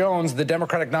Doug Jones, the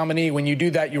Democratic nominee. When you do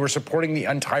that, you are supporting the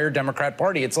entire Democrat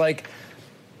Party. It's like,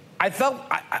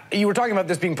 you were talking about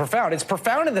this being profound. It's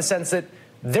profound in the sense that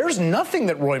there's nothing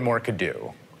that Roy Moore could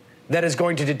do that is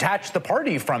going to detach the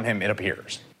party from him, it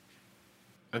appears.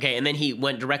 Okay, and then he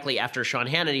went directly after Sean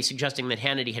Hannity, suggesting that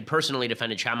Hannity had personally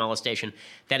defended child molestation.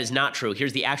 That is not true.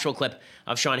 Here's the actual clip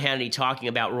of Sean Hannity talking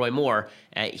about Roy Moore.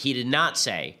 He did not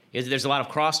say, there's a lot of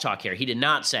crosstalk here, he did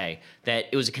not say that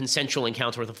it was a consensual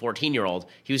encounter with a 14-year-old.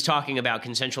 He was talking about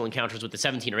consensual encounters with a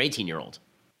 17 or 18-year-old.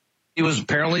 He was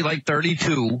apparently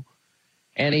 32,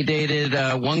 and he dated,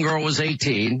 one girl was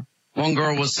 18, one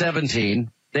girl was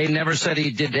 17. They never said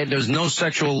he did, there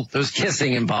was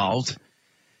kissing involved.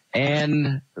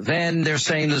 And then they're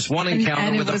saying this one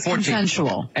encounter with a 14.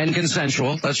 Consensual. And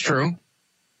consensual, that's true.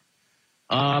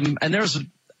 And there's,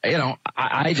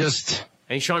 I just...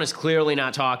 And Sean is clearly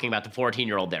not talking about the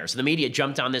 14-year-old there. So the media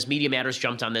jumped on this. Media Matters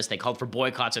jumped on this. They called for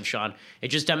boycotts of Sean. It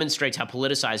just demonstrates how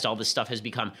politicized all this stuff has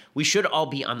become. We should all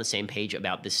be on the same page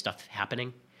about this stuff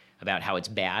happening, about how it's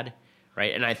bad,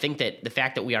 right? And I think that the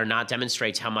fact that we are not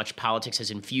demonstrates how much politics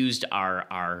has infused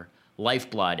our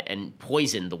lifeblood and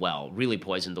poisoned the well, really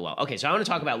poisoned the well. Okay, so I want to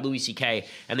talk about Louis C.K.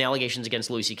 and the allegations against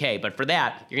Louis C.K., but for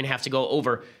that, you're going to have to go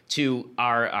over to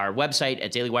our website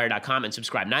at dailywire.com and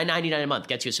subscribe. $9.99 a month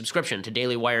gets you a subscription to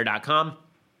dailywire.com.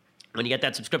 When you get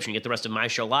that subscription, you get the rest of my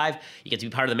show live. You get to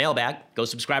be part of the mailbag. Go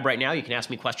subscribe right now. You can ask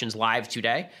me questions live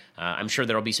today. I'm sure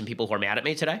there will be some people who are mad at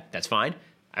me today. That's fine.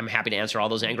 I'm happy to answer all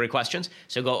those angry questions.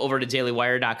 So go over to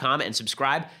dailywire.com and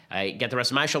subscribe. Get the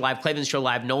rest of my show live, Klavan's show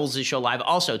live, Knowles' show live.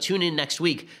 Also, tune in next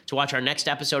week to watch our next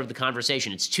episode of The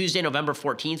Conversation. It's Tuesday, November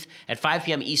 14th at 5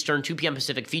 p.m. Eastern, 2 p.m.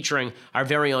 Pacific, featuring our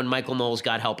very own Michael Knowles,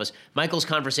 God help us. Michael's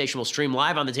conversation will stream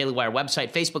live on the Daily Wire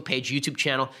website, Facebook page, YouTube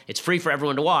channel. It's free for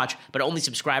everyone to watch, but only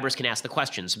subscribers can ask the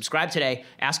questions. Subscribe today,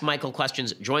 ask Michael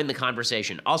questions, join the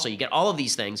conversation. Also, you get all of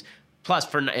these things. Plus,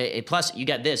 you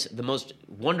get this, the most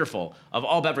wonderful of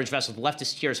all beverage vessels,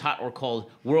 leftist tears, hot or cold,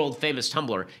 world-famous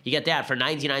tumbler. You get that for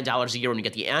 $99 a year when you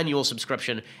get the annual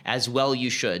subscription, as well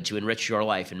you should, to enrich your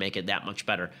life and make it that much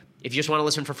better. If you just want to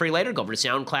listen for free later, go over to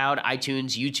SoundCloud,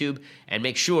 iTunes, YouTube, and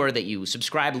make sure that you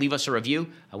subscribe, leave us a review.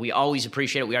 We always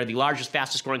appreciate it. We are the largest,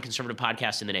 fastest-growing conservative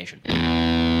podcast in the nation.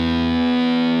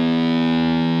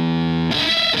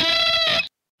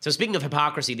 So speaking of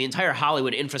hypocrisy, the entire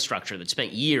Hollywood infrastructure that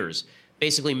spent years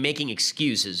basically making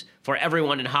excuses for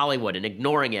everyone in Hollywood and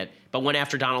ignoring it, but went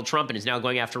after Donald Trump and is now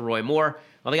going after Roy Moore.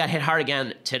 Well, they got hit hard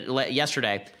again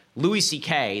yesterday. Louis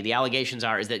C.K., the allegations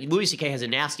is that Louis C.K. has a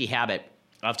nasty habit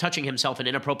of touching himself in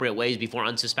inappropriate ways before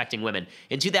unsuspecting women.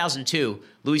 In 2002,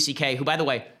 Louis C.K., who, by the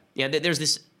way,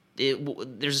 there's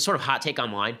a sort of hot take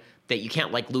online that you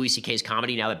can't like Louis C.K.'s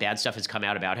comedy now that bad stuff has come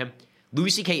out about him. Louis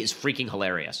C.K. is freaking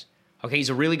hilarious. Okay, he's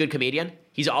a really good comedian.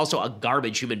 He's also a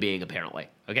garbage human being, apparently.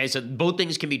 Okay, so both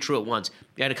things can be true at once.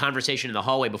 We had a conversation in the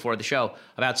hallway before the show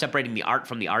about separating the art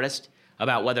from the artist,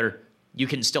 about whether you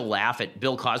can still laugh at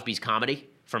Bill Cosby's comedy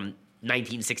from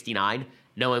 1969,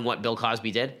 knowing what Bill Cosby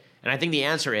did. And I think the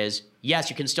answer is, yes,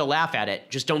 you can still laugh at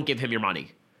it, just don't give him your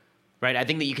money. Right? I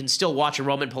think that you can still watch a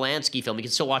Roman Polanski film, you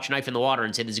can still watch Knife in the Water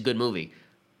and say this is a good movie,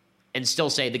 and still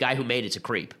say the guy who made it's a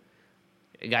creep.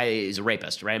 The guy is a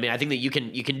rapist, right? I mean, I think that you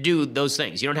can do those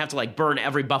things. You don't have to like burn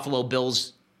every Buffalo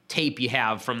Bills tape you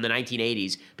have from the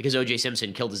 1980s because O.J.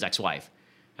 Simpson killed his ex-wife.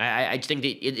 I think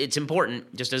that it's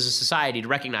important just as a society to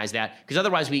recognize that, because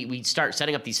otherwise we start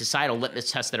setting up these societal litmus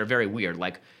tests that are very weird.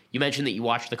 Like you mentioned that you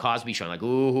watched The Cosby Show, like,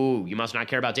 ooh, you must not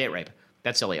care about date rape.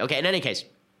 That's silly. Okay, in any case,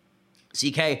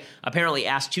 CK apparently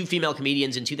asked 2 female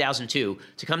comedians in 2002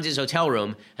 to come to his hotel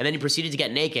room, and then he proceeded to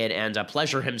get naked and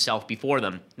pleasure himself before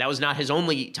them. That was not his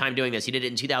only time doing this. He did it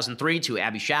in 2003 to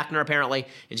Abby Schachner, apparently,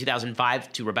 in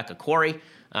 2005 to Rebecca Corey.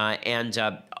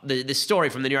 This story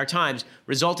from the New York Times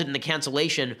resulted in the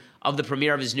cancellation of the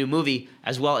premiere of his new movie,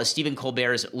 as well as Stephen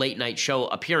Colbert's late-night show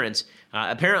appearance.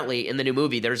 Apparently, in the new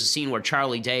movie, there's a scene where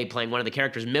Charlie Day, playing one of the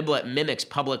characters, mimics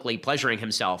publicly pleasuring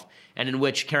himself, and in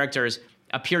which characters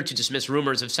appear to dismiss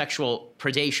rumors of sexual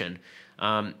predation.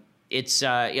 This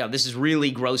is really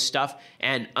gross stuff.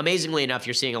 And amazingly enough,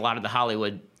 you're seeing a lot of the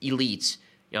Hollywood elites,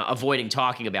 avoiding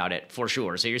talking about it for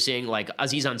sure. So you're seeing like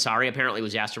Aziz Ansari apparently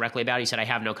was asked directly about it. He said, I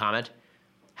have no comment.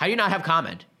 How do you not have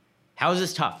comment? How is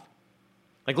this tough?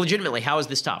 Like legitimately, how is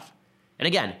this tough? And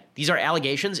again, these are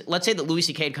allegations. Let's say that Louis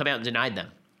C.K. had come out and denied them.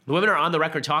 The women are on the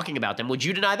record talking about them. Would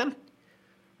you deny them?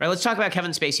 Right, let's talk about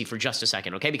Kevin Spacey for just a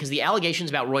second, okay? Because the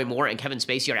allegations about Roy Moore and Kevin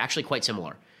Spacey are actually quite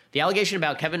similar. The allegation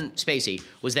about Kevin Spacey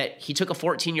was that he took a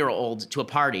 14-year-old to a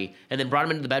party and then brought him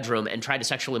into the bedroom and tried to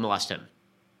sexually molest him.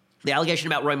 The allegation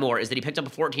about Roy Moore is that he picked up a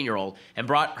 14-year-old and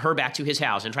brought her back to his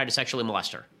house and tried to sexually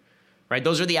molest her. Right?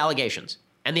 Those are the allegations.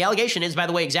 And the allegation is, by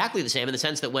the way, exactly the same in the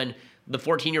sense that when the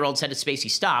 14-year-old said to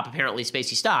Spacey, stop, apparently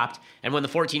Spacey stopped. And when the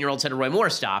 14-year-old said to Roy Moore,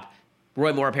 stop,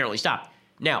 Roy Moore apparently stopped.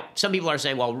 Now, some people are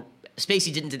saying, well,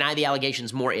 Spacey didn't deny the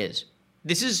allegations, Moore is.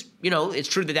 This is, it's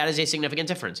true that is a significant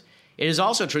difference. It is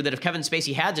also true that if Kevin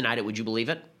Spacey had denied it, would you believe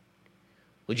it?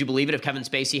 Would you believe it if Kevin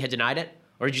Spacey had denied it?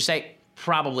 Or did you say,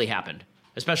 probably happened?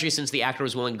 Especially since the actor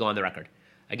was willing to go on the record.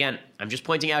 Again, I'm just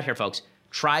pointing out here, folks,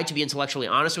 try to be intellectually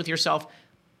honest with yourself.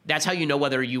 That's how you know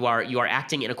whether you are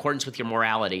acting in accordance with your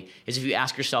morality, is if you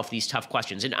ask yourself these tough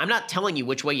questions. And I'm not telling you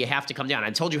which way you have to come down.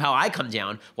 I told you how I come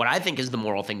down, what I think is the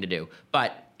moral thing to do.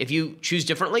 But if you choose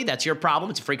differently, that's your problem.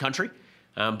 It's a free country.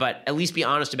 But at least be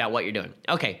honest about what you're doing.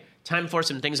 Okay, time for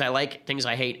some things I like, things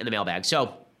I hate in the mailbag.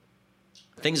 So,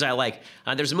 things I like.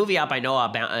 There's a movie out by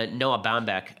Noah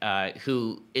Baumbach,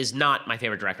 who is not my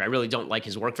favorite director. I really don't like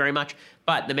his work very much.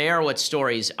 But The Meyerowitz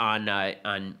Stories on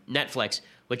Netflix,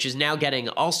 which is now getting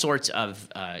all sorts of,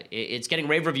 it's getting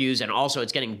rave reviews, and also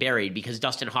it's getting buried because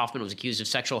Dustin Hoffman was accused of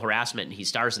sexual harassment and he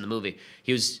stars in the movie.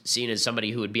 He was seen as somebody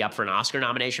who would be up for an Oscar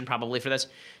nomination probably for this.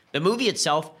 The movie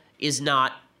itself is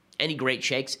not any great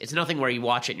shakes. It's nothing where you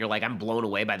watch it and you're like, I'm blown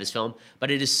away by this film.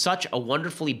 But it is such a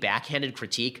wonderfully backhanded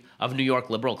critique of New York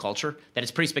liberal culture that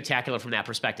it's pretty spectacular from that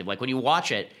perspective. Like when you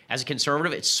watch it as a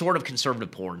conservative, it's sort of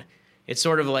conservative porn. It's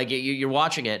sort of like you're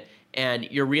watching it and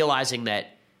you're realizing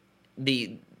that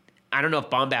I don't know if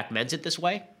Baumbach meant it this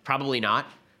way, probably not,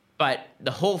 but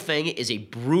the whole thing is a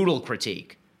brutal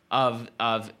critique of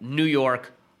New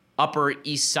York Upper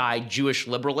East Side Jewish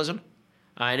liberalism.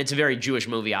 And it's a very Jewish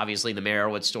movie, obviously. The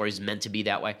Meyerowitz Story is meant to be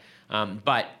that way.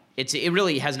 But it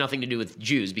really has nothing to do with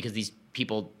Jews because these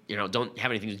people, don't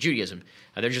have anything to do with Judaism.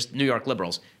 They're just New York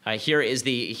liberals. Here's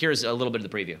a little bit of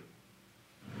the preview.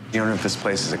 The owner of this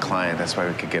place is a client. That's why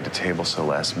we could get a table so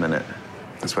last minute.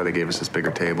 That's why they gave us this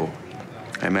bigger table.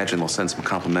 I imagine they'll send some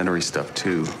complimentary stuff,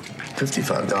 too.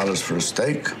 $55 for a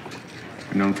steak?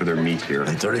 They're known for their meat here.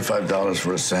 And $35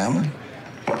 for a salmon?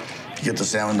 You get the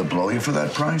salmon to blow you for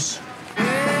that price?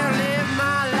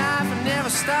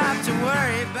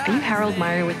 Are you Harold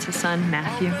Meyerowitz's son,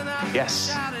 Matthew?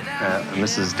 Yes.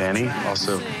 Mrs. Danny,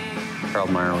 also Harold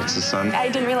Meyerowitz's son. I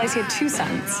didn't realize he had 2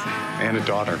 sons. And a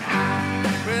daughter.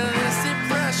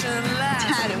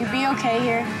 Dad, you'd be okay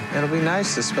here? It'll be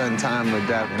nice to spend time with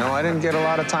Dad. I didn't get a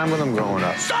lot of time with him growing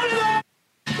up.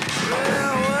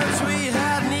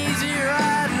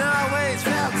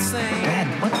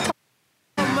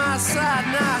 side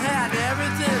and I had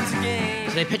everything to gain.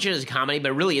 So they pitch it as a comedy,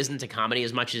 but it really isn't a comedy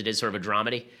as much as it is sort of a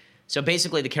dramedy. So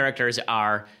basically the characters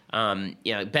are,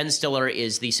 Ben Stiller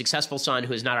is the successful son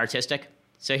who is not artistic.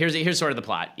 So here's sort of the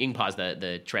plot. You can pause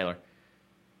the trailer.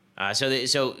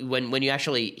 So when you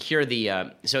actually hear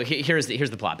here's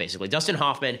the plot basically. Dustin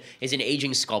Hoffman is an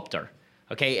aging sculptor,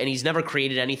 okay, and he's never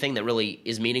created anything that really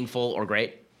is meaningful or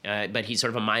great, but he's sort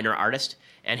of a minor artist.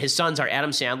 And his sons are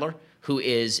Adam Sandler, who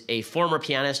is a former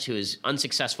pianist who is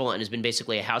unsuccessful and has been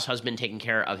basically a house husband taking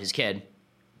care of his kid.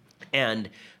 And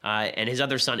his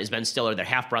other son is Ben Stiller. They're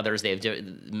half brothers. They have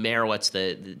Meyerowitz,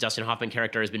 the Dustin Hoffman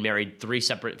character, has been married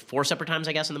four separate times,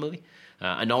 I guess, in the movie.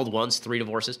 Annulled once, 3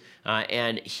 divorces,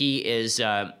 and he is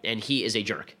a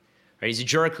jerk. Right? He's a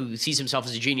jerk who sees himself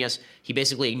as a genius. He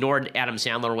basically ignored Adam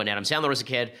Sandler when Adam Sandler was a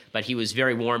kid, but he was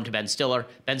very warm to Ben Stiller.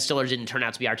 Ben Stiller didn't turn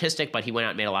out to be artistic, but he went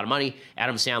out and made a lot of money.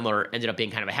 Adam Sandler ended up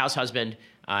being kind of a house husband,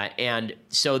 and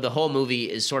so the whole movie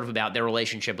is sort of about their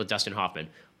relationship with Dustin Hoffman.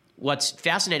 What's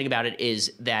fascinating about it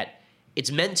is that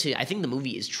it's meant to. I think the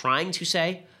movie is trying to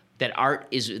say that art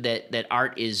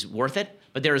is worth it.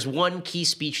 But there is one key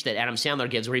speech that Adam Sandler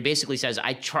gives where he basically says,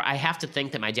 I have to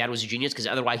think that my dad was a genius because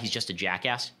otherwise he's just a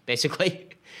jackass, basically.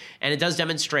 And it does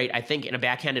demonstrate, I think, in a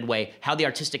backhanded way, how the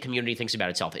artistic community thinks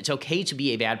about itself. It's okay to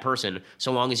be a bad person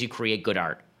so long as you create good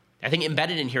art. I think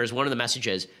embedded in here is one of the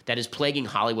messages that is plaguing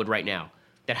Hollywood right now,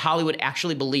 that Hollywood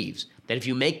actually believes that if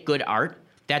you make good art,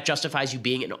 that justifies you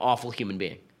being an awful human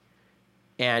being.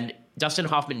 And Dustin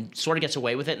Hoffman sort of gets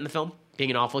away with it in the film,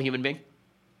 being an awful human being.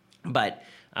 But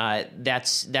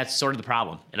that's sort of the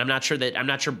problem, and I'm not sure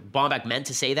Baumbach meant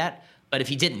to say that, but if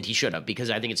he didn't, he should have, because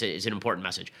I think it's an important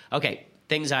message. Okay,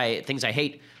 things I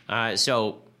hate.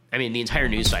 So I mean, the entire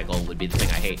news cycle would be the thing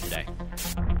I hate today.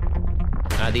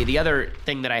 The other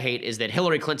thing that I hate is that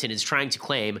Hillary Clinton is trying to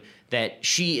claim that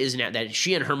she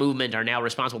and her movement are now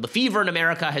responsible. The fever in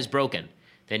America has broken.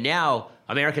 That now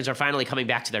Americans are finally coming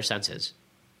back to their senses.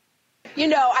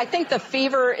 I think the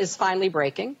fever is finally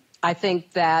breaking. I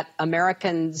think that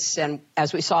Americans, and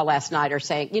as we saw last night, are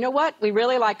saying, you know what, we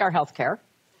really like our health care.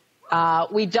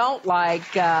 We don't like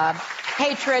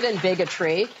hatred and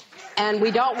bigotry, and we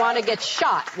don't want to get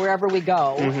shot wherever we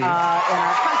go in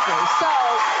our country. So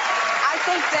I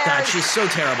think God, she's so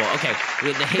terrible. Okay,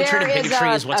 the hatred and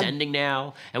bigotry is what's ending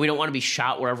now, and we don't want to be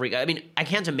shot wherever we go. I mean, I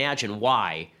can't imagine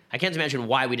why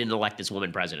we didn't elect this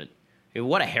woman president. I mean,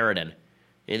 what a harridan.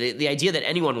 The idea that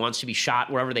anyone wants to be shot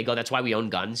wherever they go, that's why we own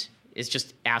guns, is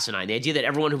just asinine. The idea that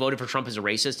everyone who voted for Trump is a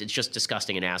racist, it's just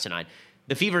disgusting and asinine.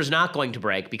 The fever is not going to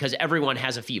break because everyone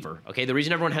has a fever, okay? The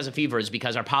reason everyone has a fever is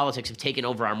because our politics have taken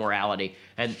over our morality,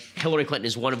 and Hillary Clinton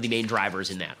is one of the main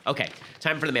drivers in that. Okay,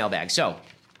 time for the mailbag. So,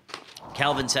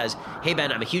 Calvin says, hey,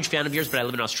 Ben, I'm a huge fan of yours, but I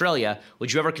live in Australia.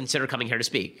 Would you ever consider coming here to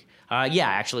speak? Yeah,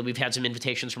 actually, we've had some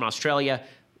invitations from Australia.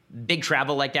 Big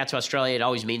travel like that to Australia, it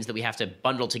always means that we have to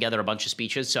bundle together a bunch of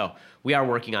speeches. So we are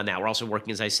working on that. We're also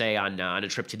working, as I say, on a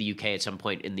trip to the UK at some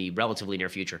point in the relatively near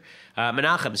future.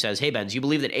 Menachem says, hey, Ben, do you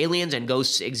believe that aliens and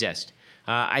ghosts exist?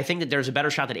 I think that there's a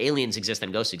better shot that aliens exist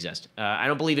than ghosts exist. I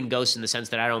don't believe in ghosts in the sense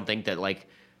that I don't think that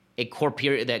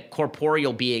that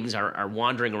corporeal beings are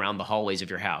wandering around the hallways of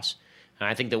your house.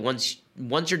 I think that once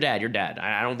you're dead, you're dead.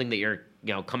 I don't think that you're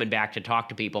coming back to talk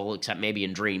to people, except maybe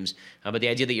in dreams. But the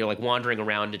idea that you're like wandering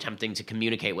around attempting to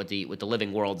communicate with the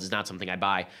living world is not something I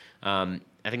buy. I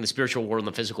think the spiritual world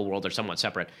and the physical world are somewhat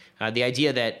separate. The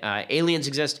idea that aliens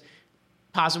exist,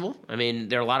 possible. I mean,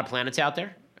 there are a lot of planets out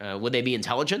there. Would they be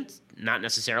intelligent? Not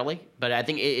necessarily. But I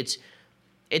think it's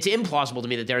implausible to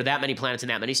me that there are that many planets and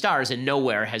that many stars, and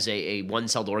nowhere has a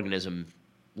one-celled organism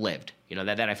lived.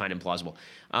 That I find implausible.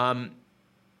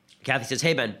 Kathy says,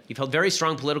 hey, Ben, you've held very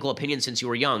strong political opinions since you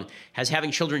were young. Has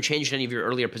having children changed any of your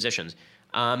earlier positions?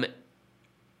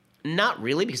 Not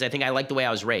really, because I think I like the way I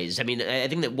was raised. I mean, I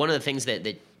think that one of the things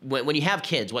that when you have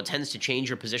kids, what tends to change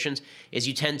your positions is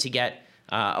you tend to get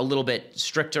a little bit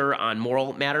stricter on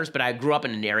moral matters. But I grew up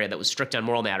in an area that was strict on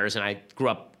moral matters, and I grew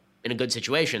up in a good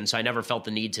situation, so I never felt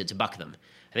the need to buck them.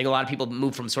 I think a lot of people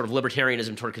move from sort of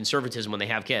libertarianism toward conservatism when they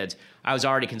have kids. I was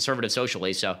already conservative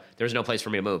socially, so there's no place for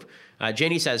me to move.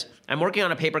 Janie says, I'm working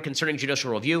on a paper concerning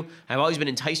judicial review. I've always been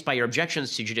enticed by your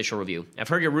objections to judicial review. I've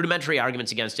heard your rudimentary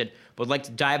arguments against it, but would like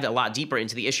to dive a lot deeper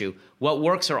into the issue. What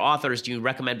works or authors do you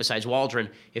recommend besides Waldron?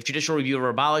 If judicial review were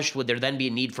abolished, would there then be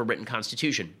a need for a written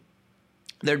constitution?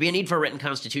 There'd be a need for a written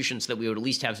constitution so that we would at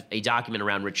least have a document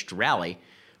around which to rally.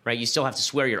 right? You still have to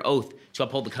swear your oath to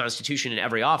uphold the Constitution in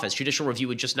every office. Judicial review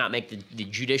would just not make the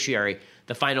judiciary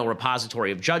the final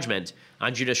repository of judgment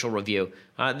on judicial review.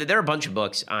 There are a bunch of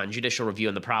books on judicial review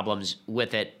and the problems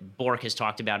with it. Bork has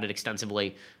talked about it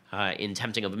extensively in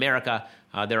Tempting of America.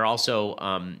 There are also,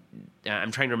 I'm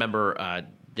trying to remember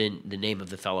the name of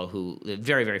the fellow the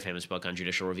very, very famous book on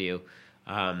judicial review.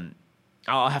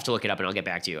 I'll have to look it up and I'll get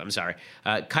back to you. I'm sorry.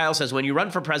 Kyle says, when you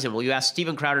run for president, will you ask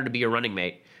Steven Crowder to be your running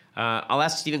mate? I'll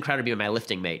ask Steven Crowder to be my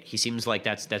lifting mate. He seems like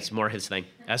that's more his thing.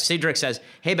 Cedric says,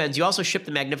 hey, Ben, do you also ship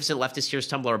the magnificent Leftist Tears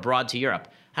tumbler abroad to Europe?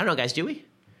 I don't know, guys, do we?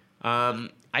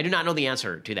 I do not know the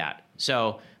answer to that.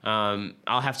 So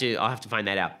I'll have to find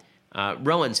that out.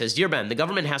 Rowan says, Dear Ben, the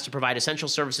government has to provide essential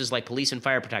services like police and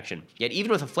fire protection. Yet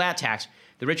even with a flat tax,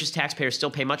 the richest taxpayers still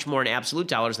pay much more in absolute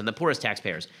dollars than the poorest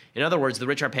taxpayers. In other words, the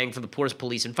rich are paying for the poorest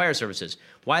police and fire services.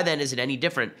 Why then is it any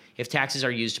different if taxes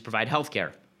are used to provide health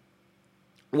care?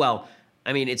 Well,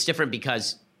 I mean, it's different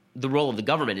because the role of the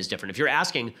government is different. If you're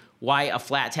asking why a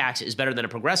flat tax is better than a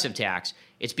progressive tax,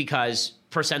 it's because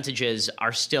percentages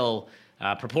are still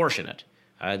proportionate.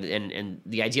 And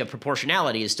the idea of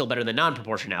proportionality is still better than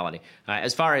non-proportionality.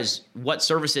 As far as what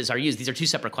services are used, these are two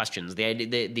separate questions.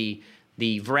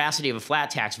 The veracity of a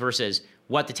flat tax versus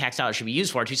what the tax dollars should be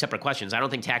used for are two separate questions. I don't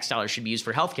think tax dollars should be used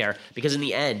for healthcare because in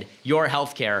the end, your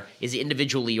healthcare is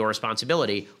individually your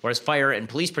responsibility, whereas fire and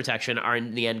police protection are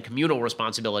in the end communal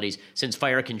responsibilities since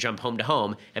fire can jump home to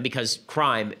home and because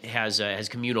crime has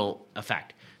communal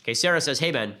effect. Okay, Sarah says,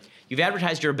 hey, Ben, you've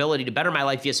advertised your ability to better my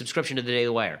life via subscription to the Daily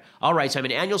Wire. All right, so I'm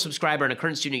an annual subscriber and a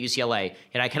current student at UCLA,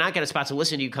 and I cannot get a spot to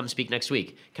listen to you come speak next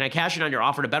week. Can I cash in on your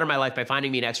offer to better my life by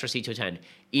finding me an extra seat to attend?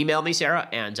 Email me, Sarah,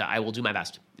 and I will do my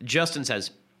best. Justin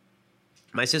says,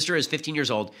 my sister is 15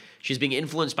 years old. She's being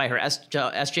influenced by her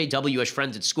SJW-ish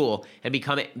friends at school and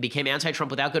became anti-Trump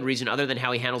without good reason other than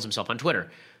how he handles himself on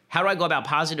Twitter. How do I go about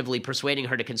positively persuading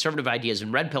her to conservative ideas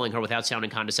and red-pilling her without sounding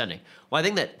condescending? Well, I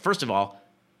think that, first of all,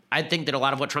 I think that a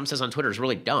lot of what Trump says on Twitter is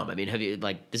really dumb. I mean,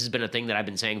 this has been a thing that I've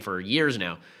been saying for years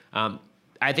now.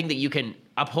 I think that you can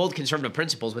uphold conservative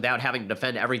principles without having to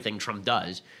defend everything Trump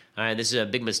does. And this is a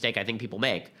big mistake I think people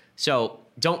make. So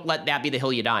don't let that be the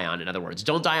hill you die on, in other words.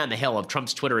 Don't die on the hill of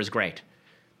Trump's Twitter is great.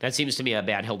 That seems to me a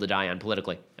bad hill to die on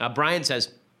politically. Brian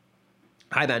says,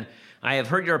 hi, Ben. I have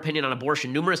heard your opinion on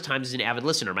abortion numerous times as an avid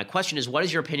listener. My question is, what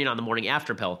is your opinion on the morning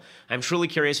after pill? I'm truly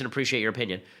curious and appreciate your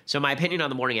opinion. So my opinion on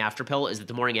the morning after pill is that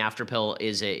the morning after pill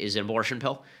is an abortion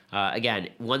pill. Again,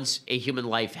 once a human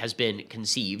life has been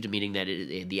conceived, meaning that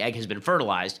the egg has been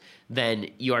fertilized,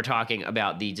 then you are talking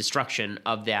about the destruction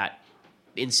of that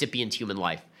incipient human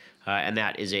life. And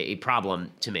that is a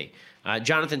problem to me.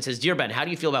 Jonathan says, Dear Ben, how do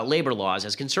you feel about labor laws?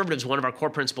 As conservatives, one of our core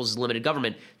principles is limited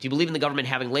government. Do you believe in the government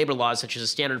having labor laws such as a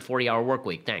standard 40-hour work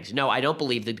week? Thanks. No, I don't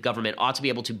believe that the government ought to be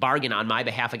able to bargain on my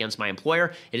behalf against my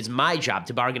employer. It is my job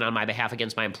to bargain on my behalf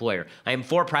against my employer. I am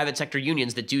for private sector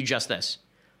unions that do just this.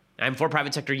 I'm for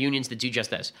private sector unions that do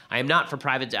just this. I am not for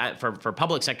for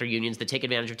public sector unions that take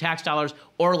advantage of tax dollars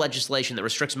or legislation that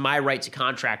restricts my right to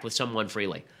contract with someone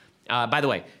freely. By the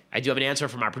way, I do have an answer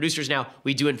from our producers now.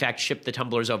 We do, in fact, ship the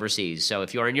tumblers overseas. So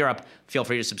if you're in Europe, feel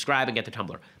free to subscribe and get the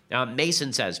tumbler.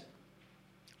 Mason says,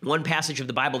 one passage of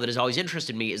the Bible that has always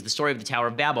interested me is the story of the Tower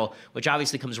of Babel, which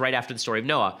obviously comes right after the story of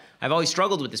Noah. I've always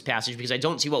struggled with this passage because I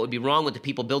don't see what would be wrong with the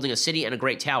people building a city and a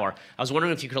great tower. I was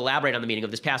wondering if you could elaborate on the meaning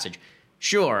of this passage.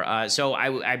 Sure. So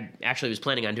I actually was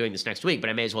planning on doing this next week,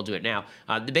 but I may as well do it now.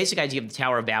 The basic idea of the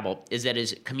Tower of Babel is that it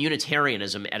is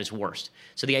communitarianism at its worst.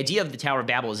 So the idea of the Tower of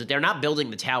Babel is that they're not building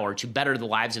the tower to better the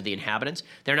lives of the inhabitants.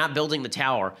 They're not building the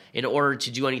tower in order to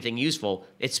do anything useful.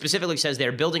 It specifically says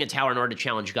they're building a tower in order to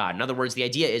challenge God. In other words, the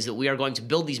idea is that we are going to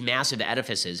build these massive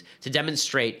edifices to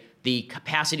demonstrate the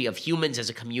capacity of humans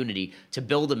as a community to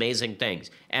build amazing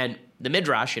things. And the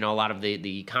Midrash, a lot of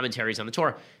the commentaries on the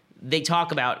Torah, they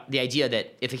talk about the idea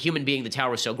that if a human being, the tower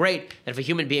was so great, that if a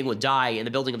human being would die in the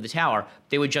building of the tower,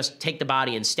 they would just take the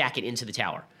body and stack it into the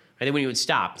tower. Right? They wouldn't even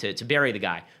stop to bury the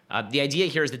guy. The idea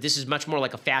here is that this is much more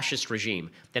like a fascist regime,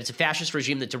 that it's a fascist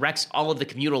regime that directs all of the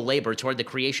communal labor toward the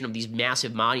creation of these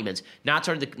massive monuments, not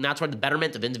toward the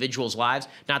betterment of individuals' lives,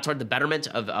 not toward the betterment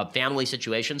of family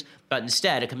situations, but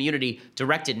instead a community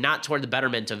directed not toward the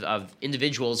betterment of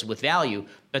individuals with value,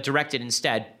 but directed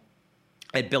instead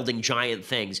at building giant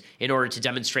things in order to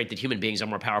demonstrate that human beings are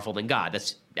more powerful than God.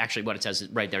 That's actually what it says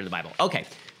right there in the Bible. Okay,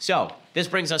 so this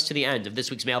brings us to the end of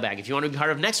this week's mailbag. If you want to be part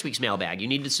of next week's mailbag, you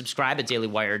need to subscribe at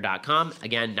dailywire.com.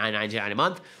 Again, $9.99 a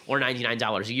month or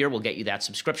 $99 a year will get you that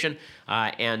subscription.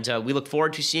 And we look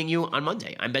forward to seeing you on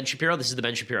Monday. I'm Ben Shapiro. This is The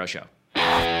Ben Shapiro Show.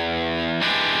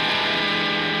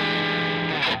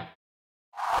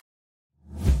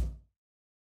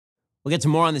 We'll get to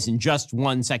more on this in just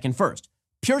 1 second. First,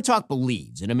 Pure Talk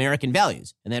believes in American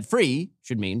values, and that free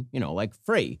should mean, like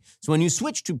free. So when you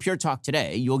switch to Pure Talk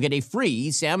today, you'll get a free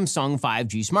Samsung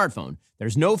 5G smartphone.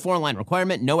 There's no 4-line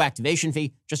requirement, no activation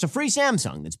fee, just a free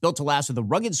Samsung that's built to last with a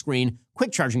rugged screen,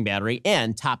 quick charging battery,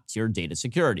 and top-tier data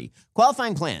security.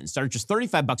 Qualifying plans start at just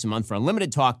 $35 a month for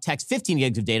unlimited talk, text, 15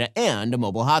 gigs of data, and a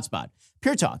mobile hotspot.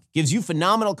 Pure Talk gives you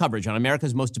phenomenal coverage on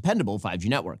America's most dependable 5G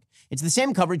network. It's the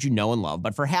same coverage you know and love,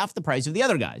 but for half the price of the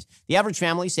other guys. The average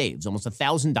family saves almost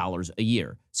 $1,000 a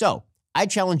year. So I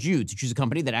challenge you to choose a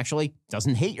company that actually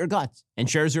doesn't hate your guts and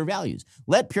shares your values.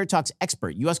 Let Pure Talk's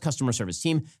expert U.S. customer service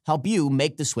team help you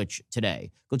make the switch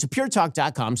today. Go to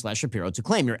puretalk.com/Shapiro to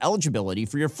claim your eligibility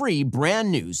for your free brand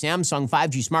new Samsung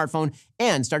 5G smartphone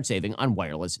and start saving on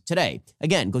wireless today.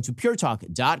 Again, go to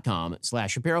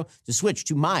puretalk.com/Shapiro to switch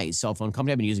to my cell phone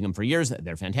company. I've been using them for years.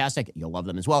 They're fantastic. You'll love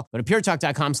them as well. Go to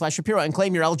puretalk.com/Shapiro and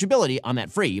claim your eligibility on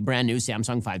that free brand new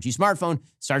Samsung 5G smartphone.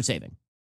 Start saving.